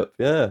himself. Bishop,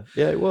 yeah,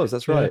 it was.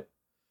 That's right.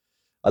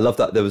 I love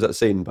that. There was that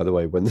scene, by the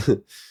way,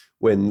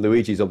 when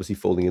Luigi's obviously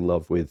falling in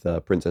love with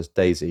Princess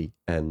Daisy,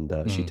 and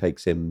she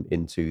takes him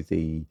into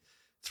the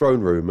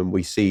throne room, and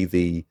we see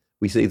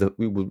what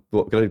can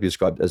only be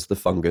described as the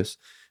fungus,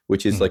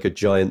 which is like a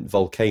giant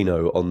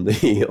volcano on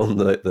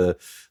the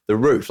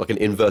roof, like an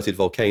inverted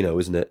volcano,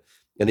 isn't it?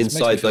 And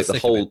inside, like the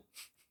whole,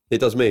 it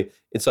does me.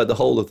 Inside the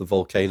hole of the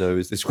volcano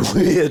is this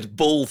weird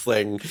ball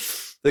thing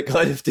that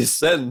kind of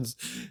descends,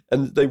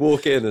 and they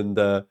walk in,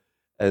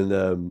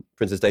 and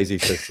Princess Daisy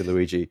says to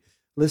Luigi,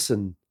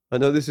 "Listen, I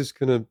know this is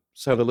going to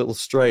sound a little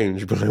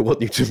strange, but I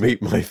want you to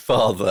meet my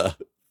father."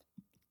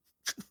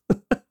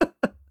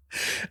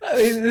 I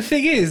mean, the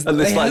thing is, and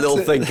this like little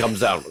thing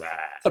comes out.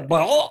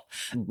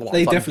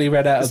 They definitely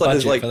ran out of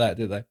budget for that,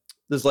 did they?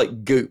 There's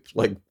like goop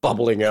like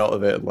bubbling out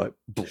of it, and like.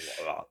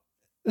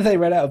 They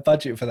ran out of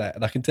budget for that,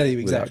 and I can tell you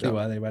exactly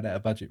why they ran out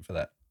of budget for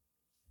that.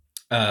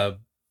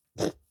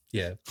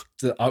 Yeah.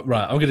 So,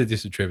 right, I'm going to do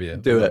some trivia.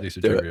 Do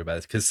some trivia about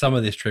this, because some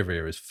of this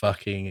trivia is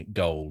fucking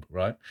gold,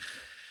 right?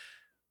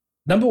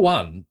 Number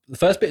one, the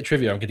first bit of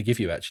trivia I'm going to give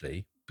you,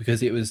 actually,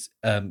 because it was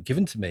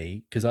given to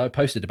me, because I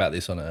posted about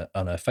this on a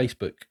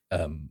Facebook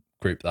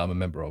group that I'm a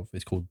member of.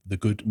 It's called The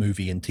Good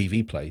Movie and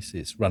TV Place.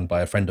 It's run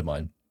by a friend of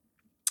mine.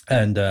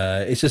 And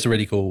it's just a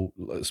really cool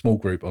small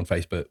group on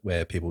Facebook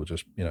where people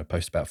just,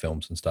 post about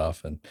films and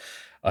stuff. And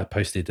I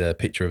posted a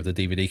picture of the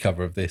DVD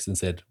cover of this and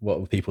said,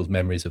 what were people's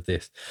memories of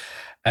this?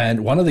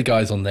 And one of the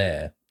guys on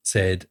there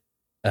said,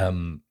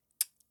 and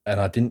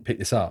I didn't pick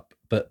this up,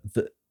 but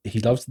he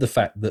loves the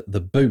fact that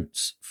the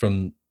boots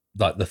from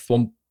like the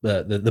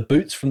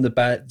boots from the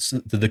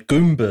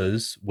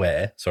Goombas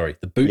wear,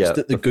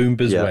 that the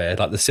Goombas wear,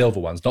 like the silver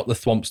ones, not the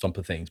Thwomp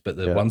Stomper things, but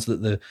the ones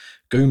that the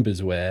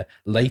Goombas wear,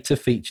 later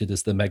featured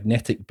as the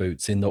magnetic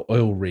boots in the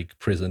oil rig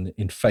prison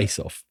in Face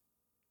Off.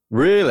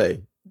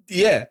 Really?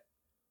 Yeah.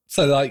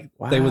 So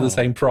they were the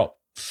same prop,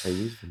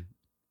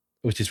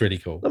 which is really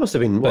cool. That must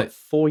have been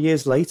 4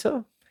 years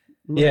later?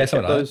 Yeah,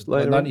 something like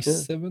that.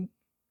 97?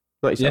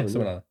 97. Yeah,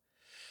 something like that.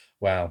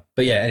 Wow.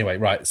 But yeah, anyway,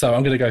 right. So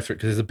I'm going to go through it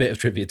because there's a bit of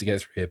trivia to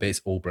get through here, but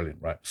it's all brilliant,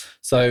 right?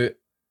 So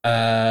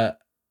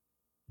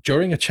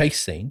during a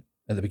chase scene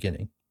at the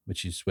beginning,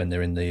 which is when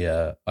they're in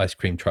the ice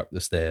cream truck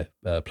that's their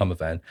plumber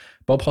van,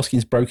 Bob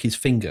Hoskins broke his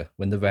finger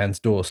when the van's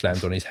door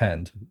slammed on his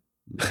hand.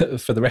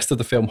 For the rest of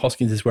the film,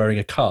 Hoskins is wearing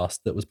a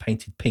cast that was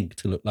painted pink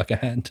to look like a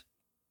hand.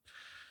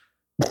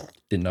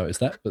 Didn't notice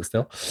that, but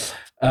still.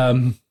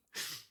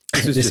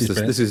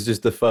 This is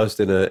just the first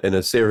in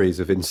a series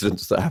of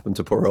incidents that happened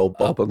to poor old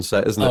Bob on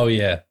set, isn't it?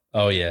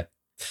 Oh yeah.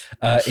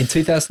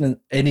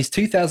 In his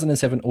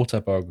 2007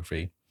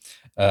 autobiography,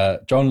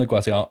 John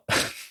Leguizamo.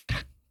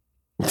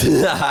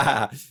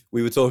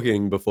 We were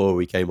talking before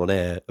we came on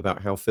air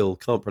about how Phil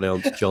can't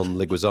pronounce John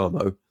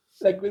Leguizamo.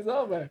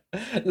 Leguizamo.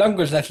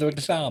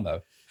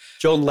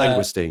 John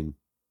Languistine.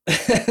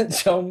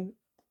 John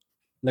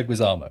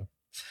Leguizamo.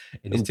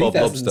 In his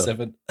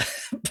 2007,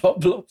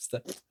 Bob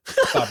Lobster.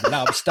 Bob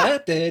Lobster.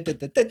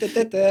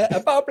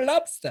 Bob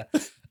Lobster.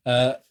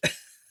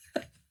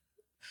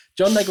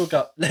 John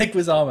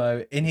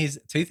Leguizamo, in his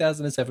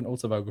 2007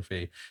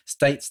 autobiography,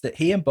 states that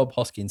he and Bob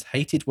Hoskins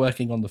hated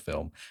working on the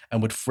film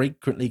and would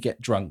frequently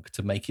get drunk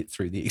to make it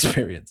through the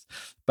experience.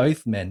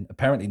 Both men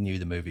apparently knew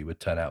the movie would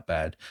turn out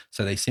bad,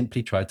 so they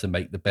simply tried to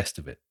make the best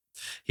of it.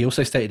 He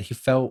also stated he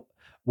felt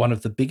one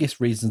of the biggest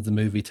reasons the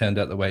movie turned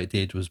out the way it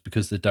did was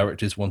because the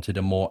directors wanted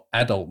a more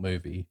adult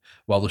movie,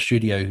 while the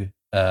studio,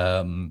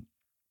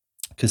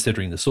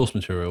 considering the source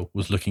material,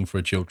 was looking for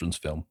a children's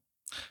film.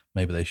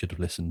 Maybe they should have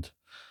listened.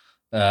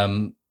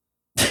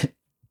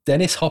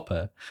 Dennis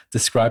Hopper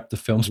described the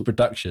film's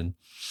production.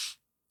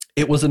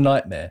 It was a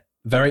nightmare.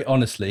 Very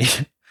honestly,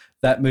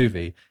 that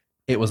movie,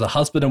 it was a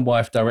husband and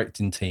wife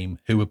directing team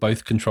who were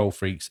both control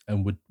freaks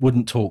and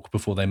wouldn't talk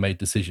before they made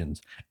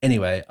decisions.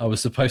 Anyway, I was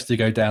supposed to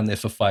go down there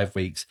for 5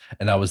 weeks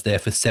and I was there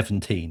for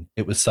 17.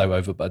 It was so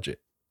over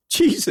budget.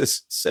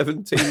 Jesus,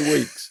 17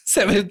 weeks.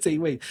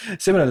 17 weeks.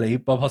 Similarly,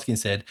 Bob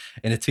Hoskins said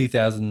in a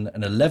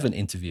 2011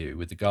 interview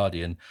with The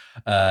Guardian,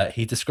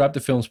 he described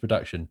the film's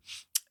production.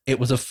 It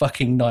was a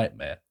fucking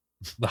nightmare.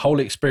 The whole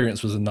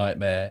experience was a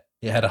nightmare.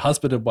 It had a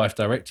husband and wife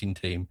directing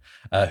team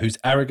whose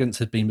arrogance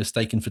had been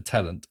mistaken for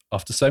talent.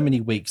 After so many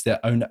weeks,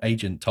 their own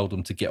agent told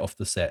them to get off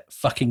the set.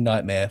 Fucking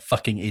nightmare,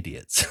 fucking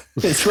idiots.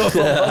 It's what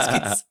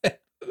Hoskins said.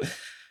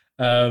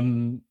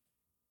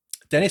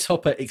 Dennis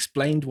Hopper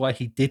explained why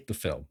he did the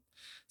film.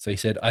 So he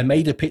said, I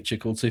made a picture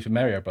called Super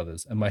Mario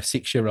Brothers, and my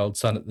 6-year-old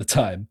son at the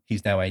time,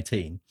 he's now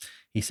 18,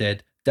 he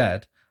said,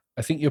 Dad,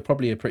 I think you're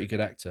probably a pretty good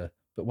actor,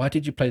 but why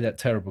did you play that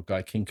terrible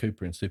guy, King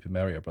Koopa, in Super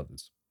Mario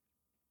Brothers?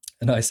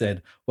 And I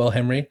said, well,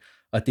 Henry,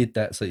 I did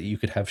that so that you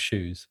could have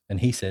shoes. And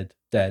he said,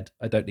 Dad,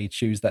 I don't need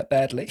shoes that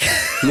badly.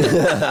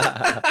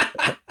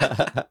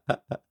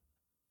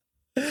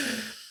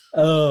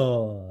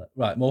 Oh,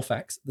 right. More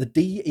facts. The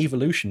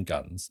de-evolution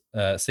guns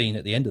seen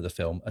at the end of the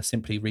film are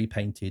simply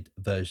repainted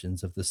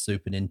versions of the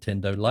Super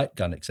Nintendo light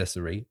gun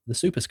accessory, the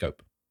Super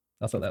Scope.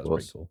 I thought that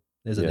was pretty cool.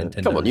 There's a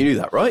Nintendo. Come on, you knew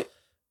that, right?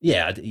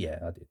 Yeah, I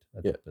did.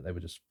 But they were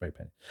just spray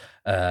painted.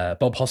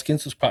 Bob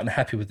Hoskins was quite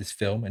unhappy with this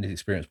film and his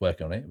experience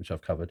working on it, which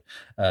I've covered.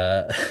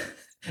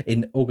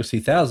 In August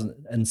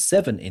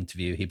 2007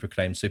 interview, he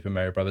proclaimed Super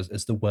Mario Brothers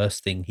as the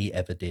worst thing he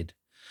ever did.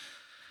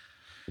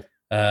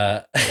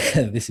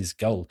 This is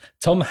gold.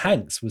 Tom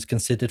Hanks was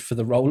considered for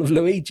the role of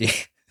Luigi.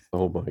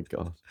 Oh my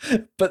God.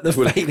 But the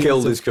would have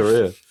killed his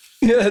career.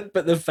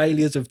 But the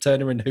failures of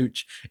Turner and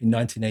Hooch in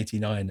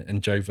 1989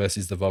 and Joe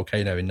versus the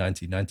Volcano in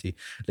 1990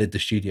 led the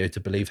studio to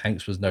believe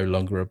Hanks was no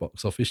longer a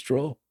box office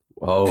draw.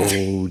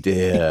 Oh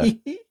dear.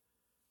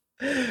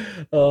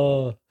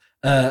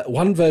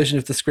 One version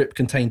of the script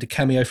contained a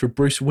cameo for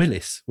Bruce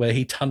Willis, where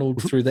he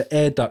tunneled through the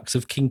air ducts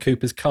of King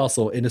Koopa's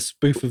castle in a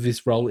spoof of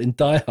his role in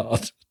Die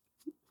Hard.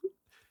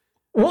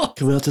 What?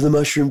 Come out to the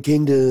Mushroom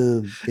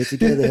Kingdom. Get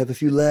together, have a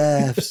few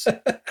laughs.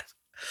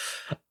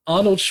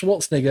 Arnold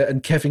Schwarzenegger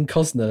and Kevin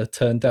Costner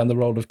turned down the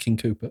role of King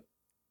Koopa.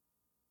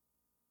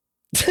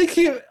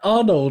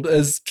 Arnold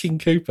as King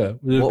Koopa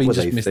would have been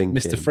just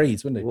Mr.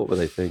 Freeze, wouldn't it? What were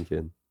they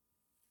thinking?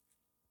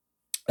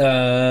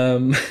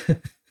 Harold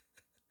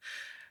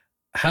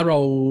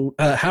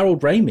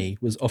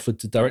Ramis was offered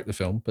to direct the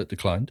film, but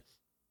declined.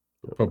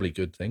 Probably a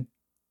good thing.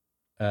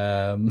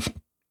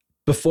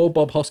 Before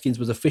Bob Hoskins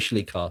was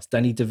officially cast,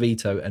 Danny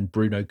DeVito and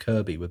Bruno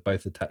Kirby were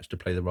both attached to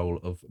play the role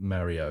of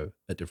Mario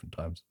at different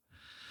times.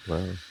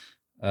 Wow.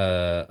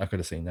 I could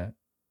have seen that.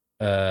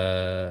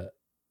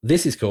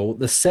 This is cool.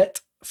 The set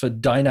for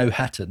Dino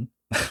Hatton,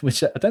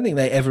 which I don't think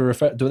they ever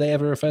refer. Do they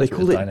ever refer to it? They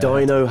call it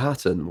Dino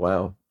Hatton.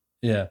 Wow.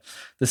 Yeah.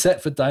 The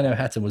set for Dino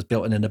Hatton was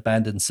built in an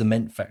abandoned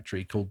cement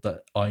factory called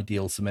the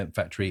Ideal Cement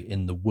Factory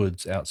in the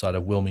woods outside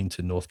of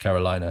Wilmington, North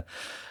Carolina.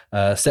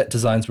 Set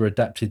designs were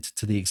adapted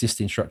to the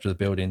existing structure of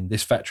the building.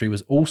 This factory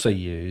was also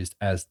used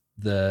as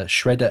the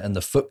Shredder and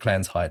the Foot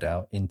Clan's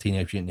hideout in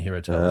Teenage Mutant Hero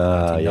Turtles in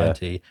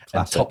 1990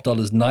 and Top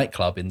Dollar's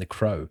nightclub in The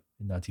Crow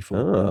in 94.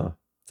 So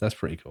that's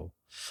pretty cool.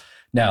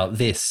 Now,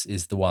 this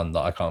is the one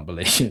that I can't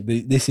believe.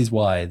 This is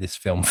why this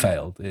film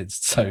failed.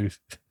 It's so...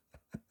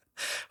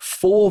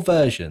 4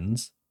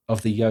 versions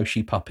of the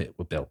Yoshi puppet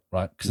were built,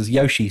 right? Because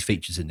Yoshi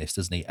features in this,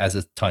 doesn't he? As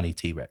a tiny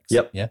T-Rex.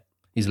 Yep. Yeah.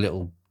 He's a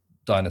little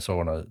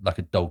dinosaur on like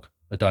a dog,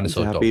 a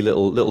dinosaur dog.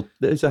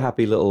 It's a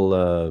happy little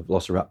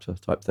Velociraptor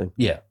type thing.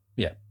 Yeah.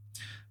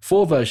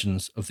 4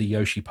 versions of the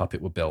Yoshi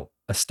puppet were built: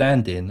 a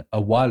stand-in,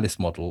 a wireless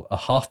model, a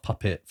half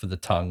puppet for the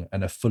tongue,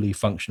 and a fully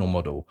functional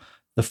model.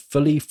 The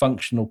fully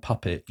functional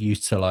puppet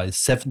utilized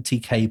 70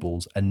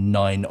 cables and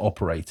 9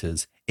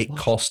 operators. It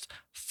cost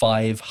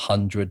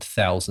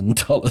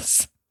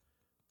 $500,000.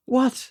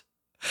 What?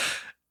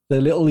 The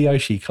little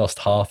Yoshi cost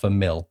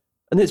 $500,000.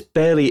 And it's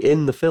barely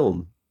in the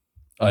film.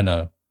 I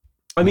know.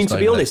 I mean, to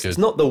be honest, it's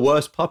not the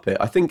worst puppet.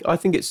 I think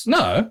it's...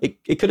 No.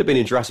 It could have been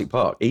in Jurassic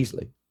Park,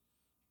 easily.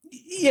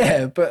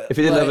 Yeah, but... If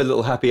it didn't have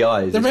little happy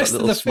eyes, it's got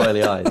little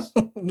smiley eyes.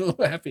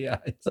 Little happy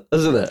eyes.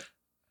 Isn't it?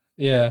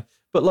 Yeah.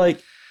 But,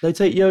 like, they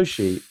take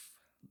Yoshi...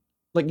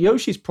 Like,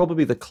 Yoshi's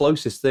probably the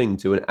closest thing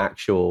to an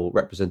actual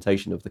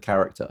representation of the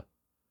character.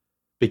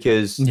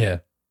 Because... Yeah.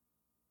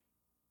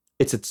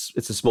 It's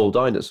a small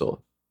dinosaur.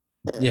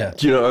 Yeah.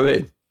 Do you know what I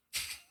mean?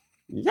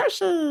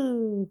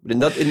 Yoshi!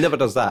 But it never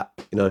does that,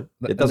 you know?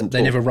 It doesn't They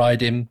talk. never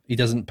ride him. He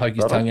doesn't poke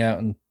his tongue out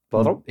and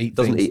eat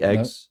doesn't things. eat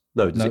eggs.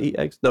 No, does it eat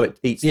eggs? No, it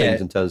eats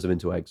things and turns them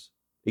into eggs.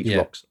 Eats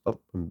rocks. Oh,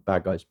 and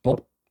bad guys.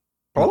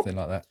 Nothing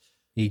like that.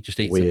 He just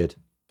eats Weird.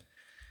 them.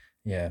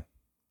 Yeah.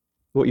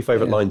 What are your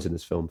favourite lines in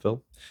this film,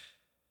 Phil?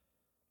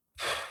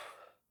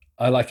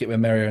 I like it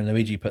when Mario and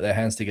Luigi put their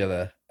hands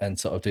together and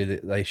sort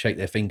of they shake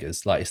their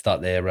fingers, like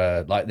start their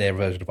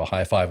version of a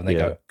high five, and they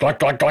go glug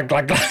glug glug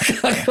glug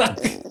glug glug.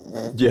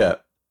 Yeah,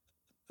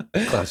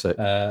 classic.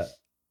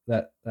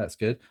 That's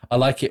good. I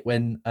like it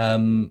when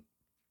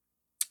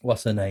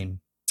what's her name,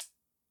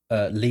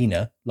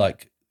 Lena,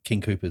 like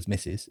King Koopa's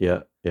missus.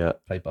 Yeah,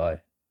 played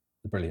by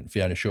the brilliant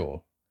Fiona Shaw.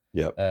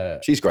 Yeah,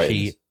 she's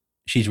great.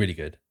 She's really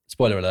good.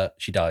 Spoiler alert: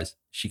 she dies.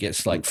 She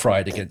gets like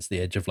fried against the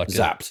edge of like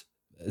zapped.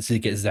 She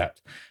gets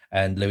zapped,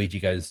 and Luigi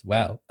goes,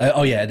 "Wow!"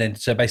 And then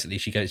so basically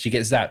she gets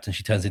zapped, and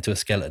she turns into a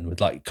skeleton with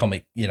like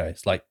comic,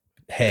 it's like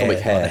hair.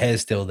 Like the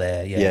hair's still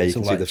there. Yeah, it's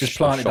all like just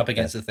planted up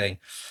against the thing.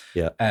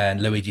 Yeah,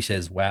 and Luigi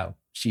says, "Wow,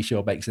 she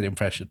sure makes an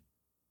impression."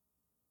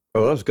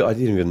 Oh, that was good. I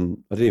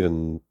didn't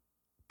even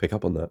pick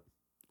up on that.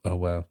 Oh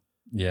well,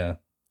 yeah.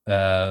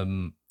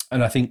 And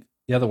I think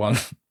the other one,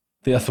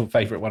 the other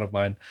favorite one of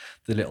mine,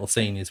 the little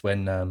scene is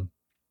when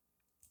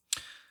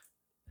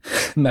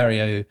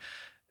Mario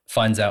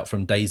finds out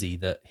from Daisy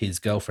that his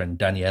girlfriend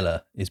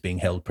Daniela is being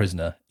held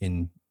prisoner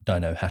in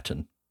Dino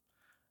Hatton.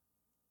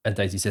 And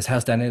Daisy says,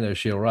 "How's Daniela? Is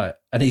she all right?"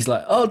 And he's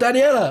like, "Oh,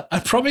 Daniela, I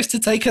promised to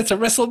take her to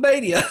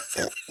WrestleMania."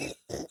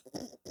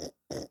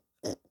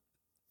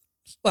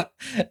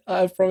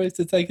 I promised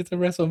to take her to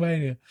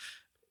WrestleMania.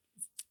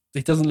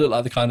 He doesn't look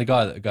like the kind of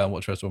guy that would go and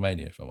watch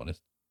WrestleMania, if I'm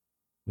honest,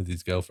 with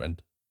his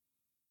girlfriend.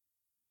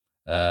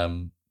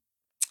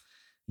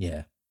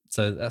 Yeah.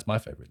 So that's my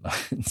favorite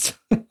lines.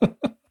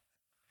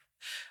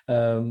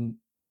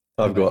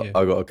 I've got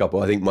a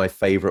couple. I think my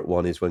favorite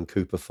one is when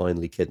Cooper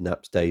finally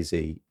kidnaps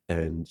Daisy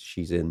and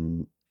he's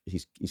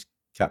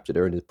captured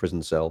her in his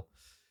prison cell.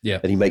 Yeah.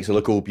 And he makes her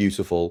look all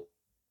beautiful.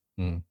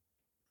 Mm.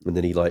 And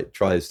then he like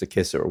tries to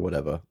kiss her or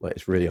whatever. Like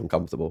it's really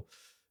uncomfortable.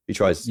 He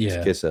tries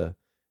to kiss her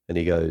and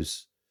he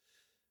goes,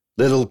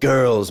 "Little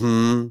girls,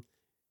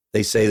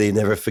 they say they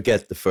never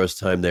forget the first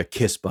time they're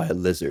kissed by a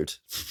lizard."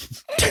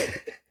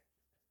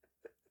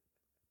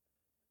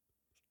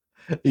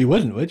 You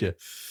wouldn't, would you?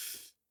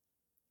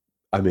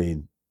 I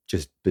mean,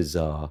 just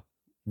bizarre.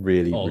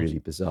 Really, really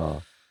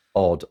bizarre.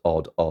 Odd.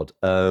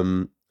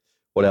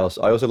 What else?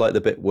 I also like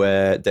the bit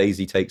where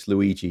Daisy takes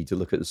Luigi to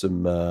look at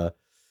some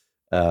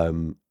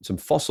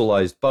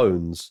fossilized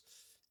bones.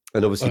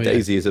 And obviously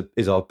Daisy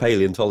is our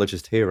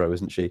paleontologist hero,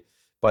 isn't she?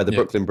 By the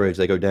Brooklyn Bridge,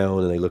 they go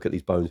down and they look at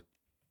these bones.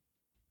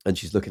 And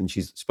she's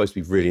supposed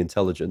to be really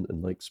intelligent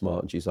and like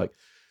smart. And she's like,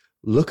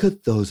 "Look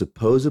at those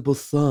opposable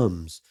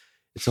thumbs.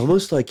 It's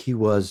almost like he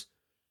was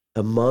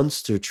a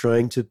monster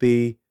trying to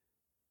be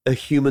a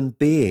human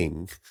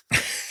being."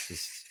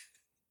 It's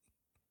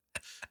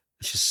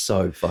just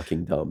so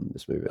fucking dumb,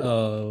 this movie.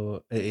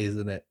 Oh, it is,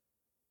 isn't it?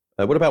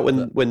 What about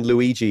when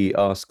Luigi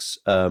asks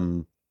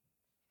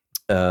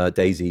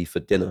Daisy for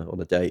dinner on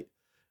a date,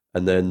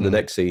 and then the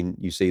next scene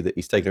you see that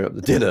he's taking her out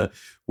to dinner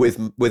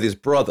with his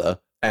brother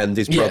and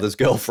his brother's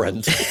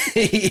girlfriend.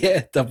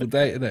 Yeah, double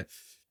date, isn't it?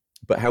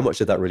 But how much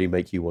did that really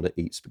make you want to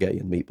eat spaghetti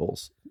and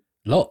meatballs?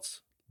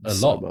 Lots.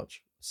 So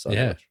much.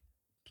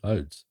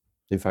 Loads.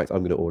 In fact, I'm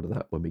going to order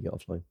that when we get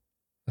offline.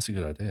 That's a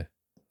good idea.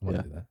 I want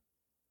to do that.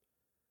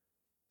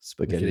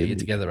 Spaghetti. We could eat it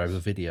together over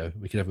video.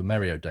 We could have a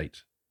Mario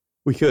date.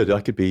 We could.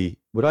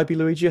 Would I be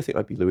Luigi? I think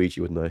I'd be Luigi,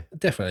 wouldn't I?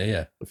 Definitely,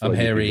 yeah. I'm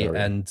hairy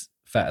and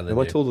fatter than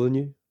you. Am I taller than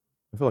you?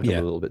 I feel like I'm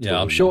a little bit taller.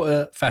 Yeah, I'm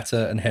shorter,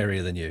 fatter, and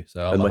hairier than you.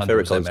 So and my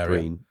favourite colour is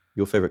green.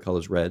 Your favourite colour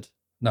is red.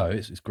 No,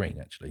 it's green,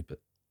 actually,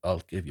 but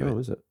I'll give you it. Oh,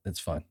 is it? It's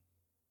fine.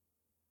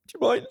 Do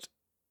you mind?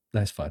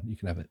 That's fine. You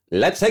can have it.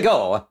 Let's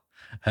go.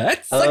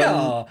 Let's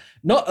go.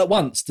 Not at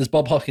once does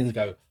Bob Hoskins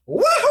go,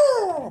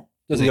 "Woohoo!"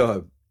 Does he?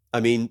 No. I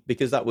mean,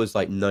 because that was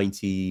like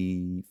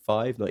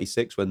 95,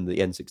 96 when the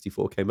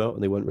N64 came out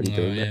and they weren't really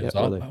doing that yet,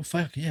 were they? Oh,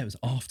 fuck, yeah, it was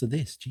after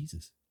this.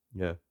 Jesus.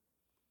 Yeah.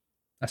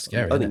 That's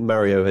scary. I think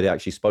Mario had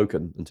actually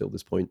spoken until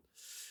this point.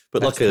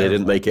 But That's luckily they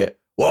didn't make it,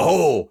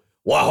 "Wahoo!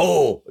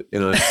 Wahoo!" You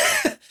know?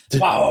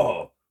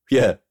 Wow.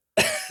 Yeah.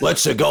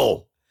 "Let's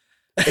go.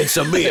 It's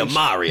a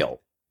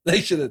Mario.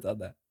 They should have done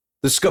that.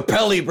 The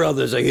Scapelli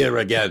brothers are here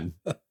again.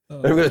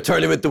 I'm going to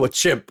turn him into a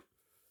chimp."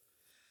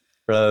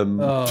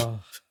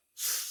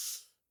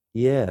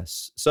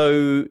 Yes.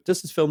 So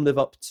does this film live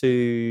up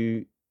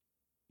to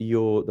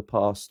the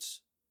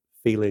past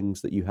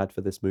feelings that you had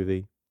for this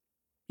movie?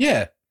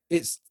 Yeah.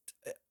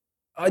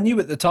 I knew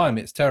at the time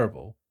it's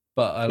terrible,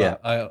 but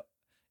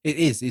it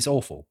is. It's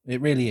awful.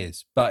 It really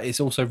is. But it's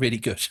also really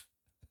good.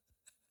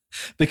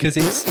 Because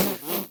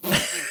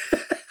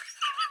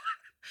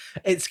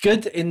it's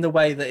good in the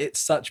way that it's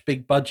such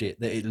big budget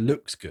that it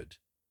looks good.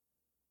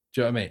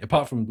 Do you know what I mean?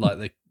 Apart from like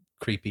the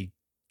creepy.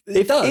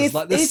 It does. If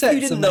like the you sets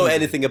didn't know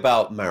anything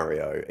about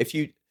Mario,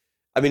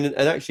 and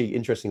actually,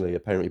 interestingly,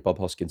 apparently Bob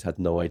Hoskins had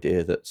no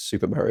idea that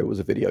Super Mario was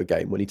a video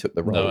game when he took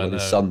the role. And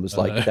his son was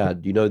like,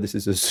 "Dad, you know this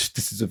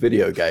is a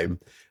video game,"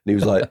 and he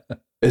was like,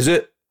 "Is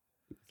it?"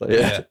 Like,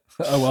 yeah.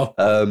 Oh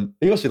well.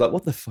 He must be like,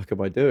 "What the fuck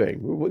am I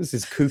doing? What is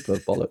this Cooper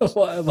bollocks?"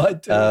 What am I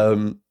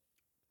doing?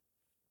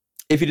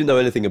 If you didn't know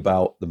anything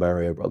about the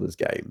Mario Brothers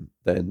game,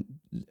 then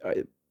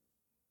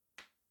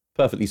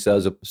perfectly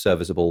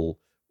serviceable,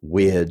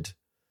 weird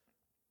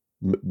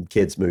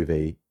kids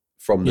movie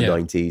from the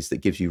 90s that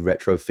gives you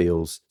retro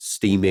feels,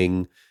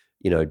 steaming,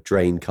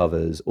 drain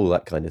covers, all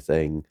that kind of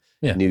thing.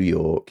 Yeah. New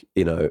York,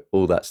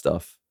 all that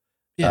stuff.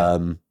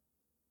 Yeah.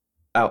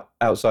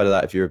 Outside of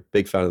that, if you're a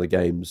big fan of the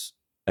games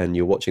and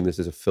you're watching this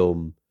as a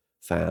film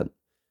fan,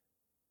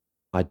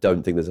 I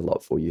don't think there's a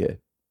lot for you here.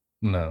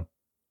 No.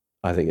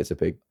 I think it's a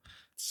big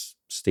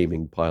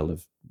steaming pile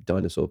of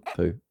dinosaur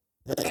poo.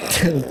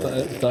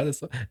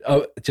 Dinosaur.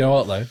 Oh, do you know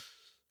what though?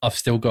 I've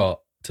still got,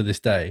 to this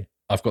day,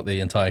 I've got the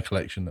entire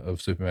collection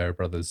of Super Mario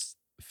Brothers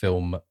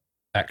film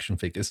action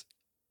figures.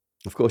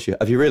 Of course you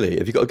have. You really?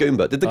 Have you got a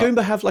Goomba? Did the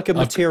Goomba have like a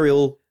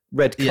material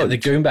red coat? Yeah, the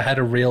Goomba had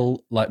a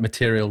real like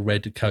material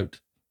red coat.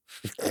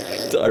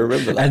 I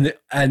remember that.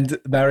 And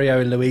Mario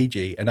and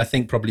Luigi, and I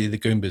think probably the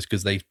Goombas,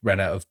 because they ran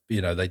out of,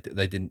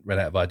 they didn't run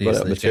out of ideas. Run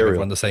out of They gave material.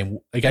 everyone the same.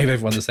 They gave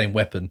everyone the same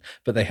weapon,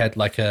 but they had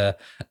like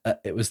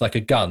it was like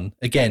a gun.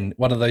 Again,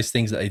 one of those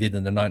things that they did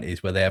in the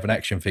 90s, where they have an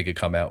action figure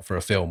come out for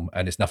a film,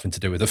 and it's nothing to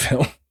do with the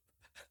film.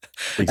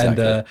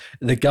 Exactly. And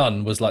the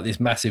gun was like this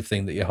massive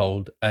thing that you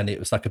hold, and it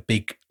was like a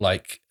big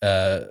like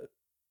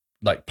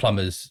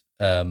plumber's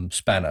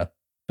spanner,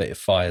 but it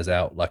fires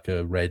out like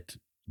a red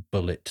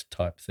bullet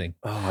type thing.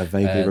 Oh, I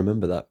vaguely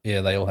remember that.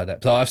 Yeah, they all had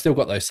that. So I've still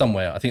got those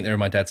somewhere. I think they're in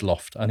my dad's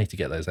loft. I need to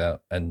get those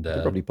out and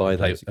probably buy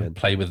those again.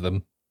 play with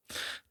them,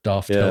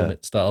 Daft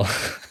Helmet style.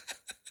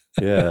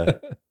 Yeah,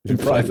 in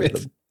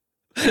private.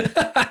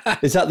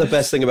 Is that the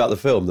best thing about the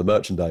film? The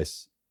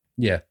merchandise.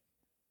 Yeah,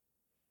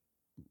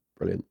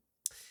 brilliant.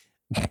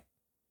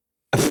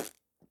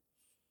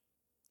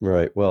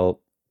 Right.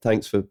 Well,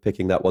 thanks for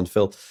picking that one,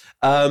 Phil.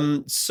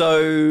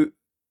 So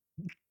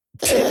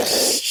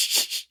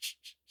it's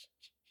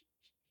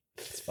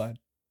fine.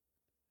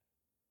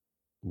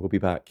 We'll be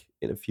back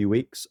in a few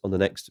weeks on the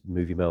next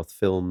Movie Mouth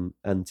film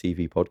and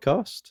TV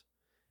podcast.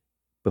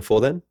 Before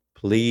then,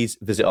 please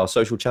visit our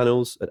social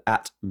channels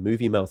at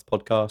Movie Mouth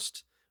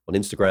Podcast on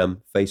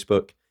Instagram,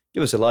 Facebook.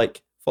 Give us a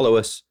like, follow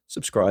us,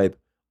 subscribe,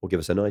 or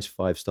give us a nice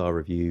 5-star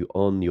review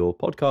on your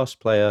podcast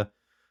player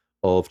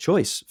of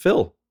choice.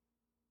 Phil.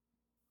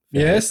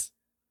 Yes.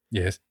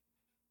 Do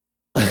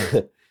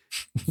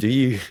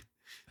you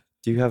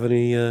have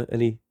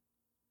any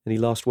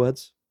last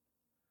words?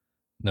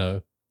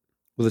 No.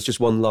 Well, there's just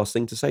one last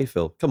thing to say,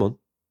 Phil. Come on.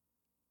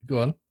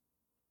 Go on.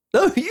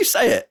 No, you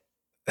say it.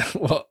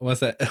 What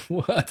was that? I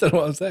don't know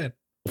what I'm saying.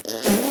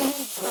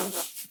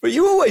 But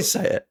you always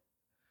say it.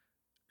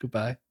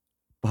 Goodbye.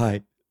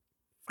 Bye.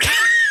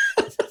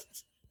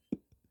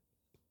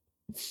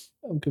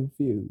 I'm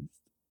confused.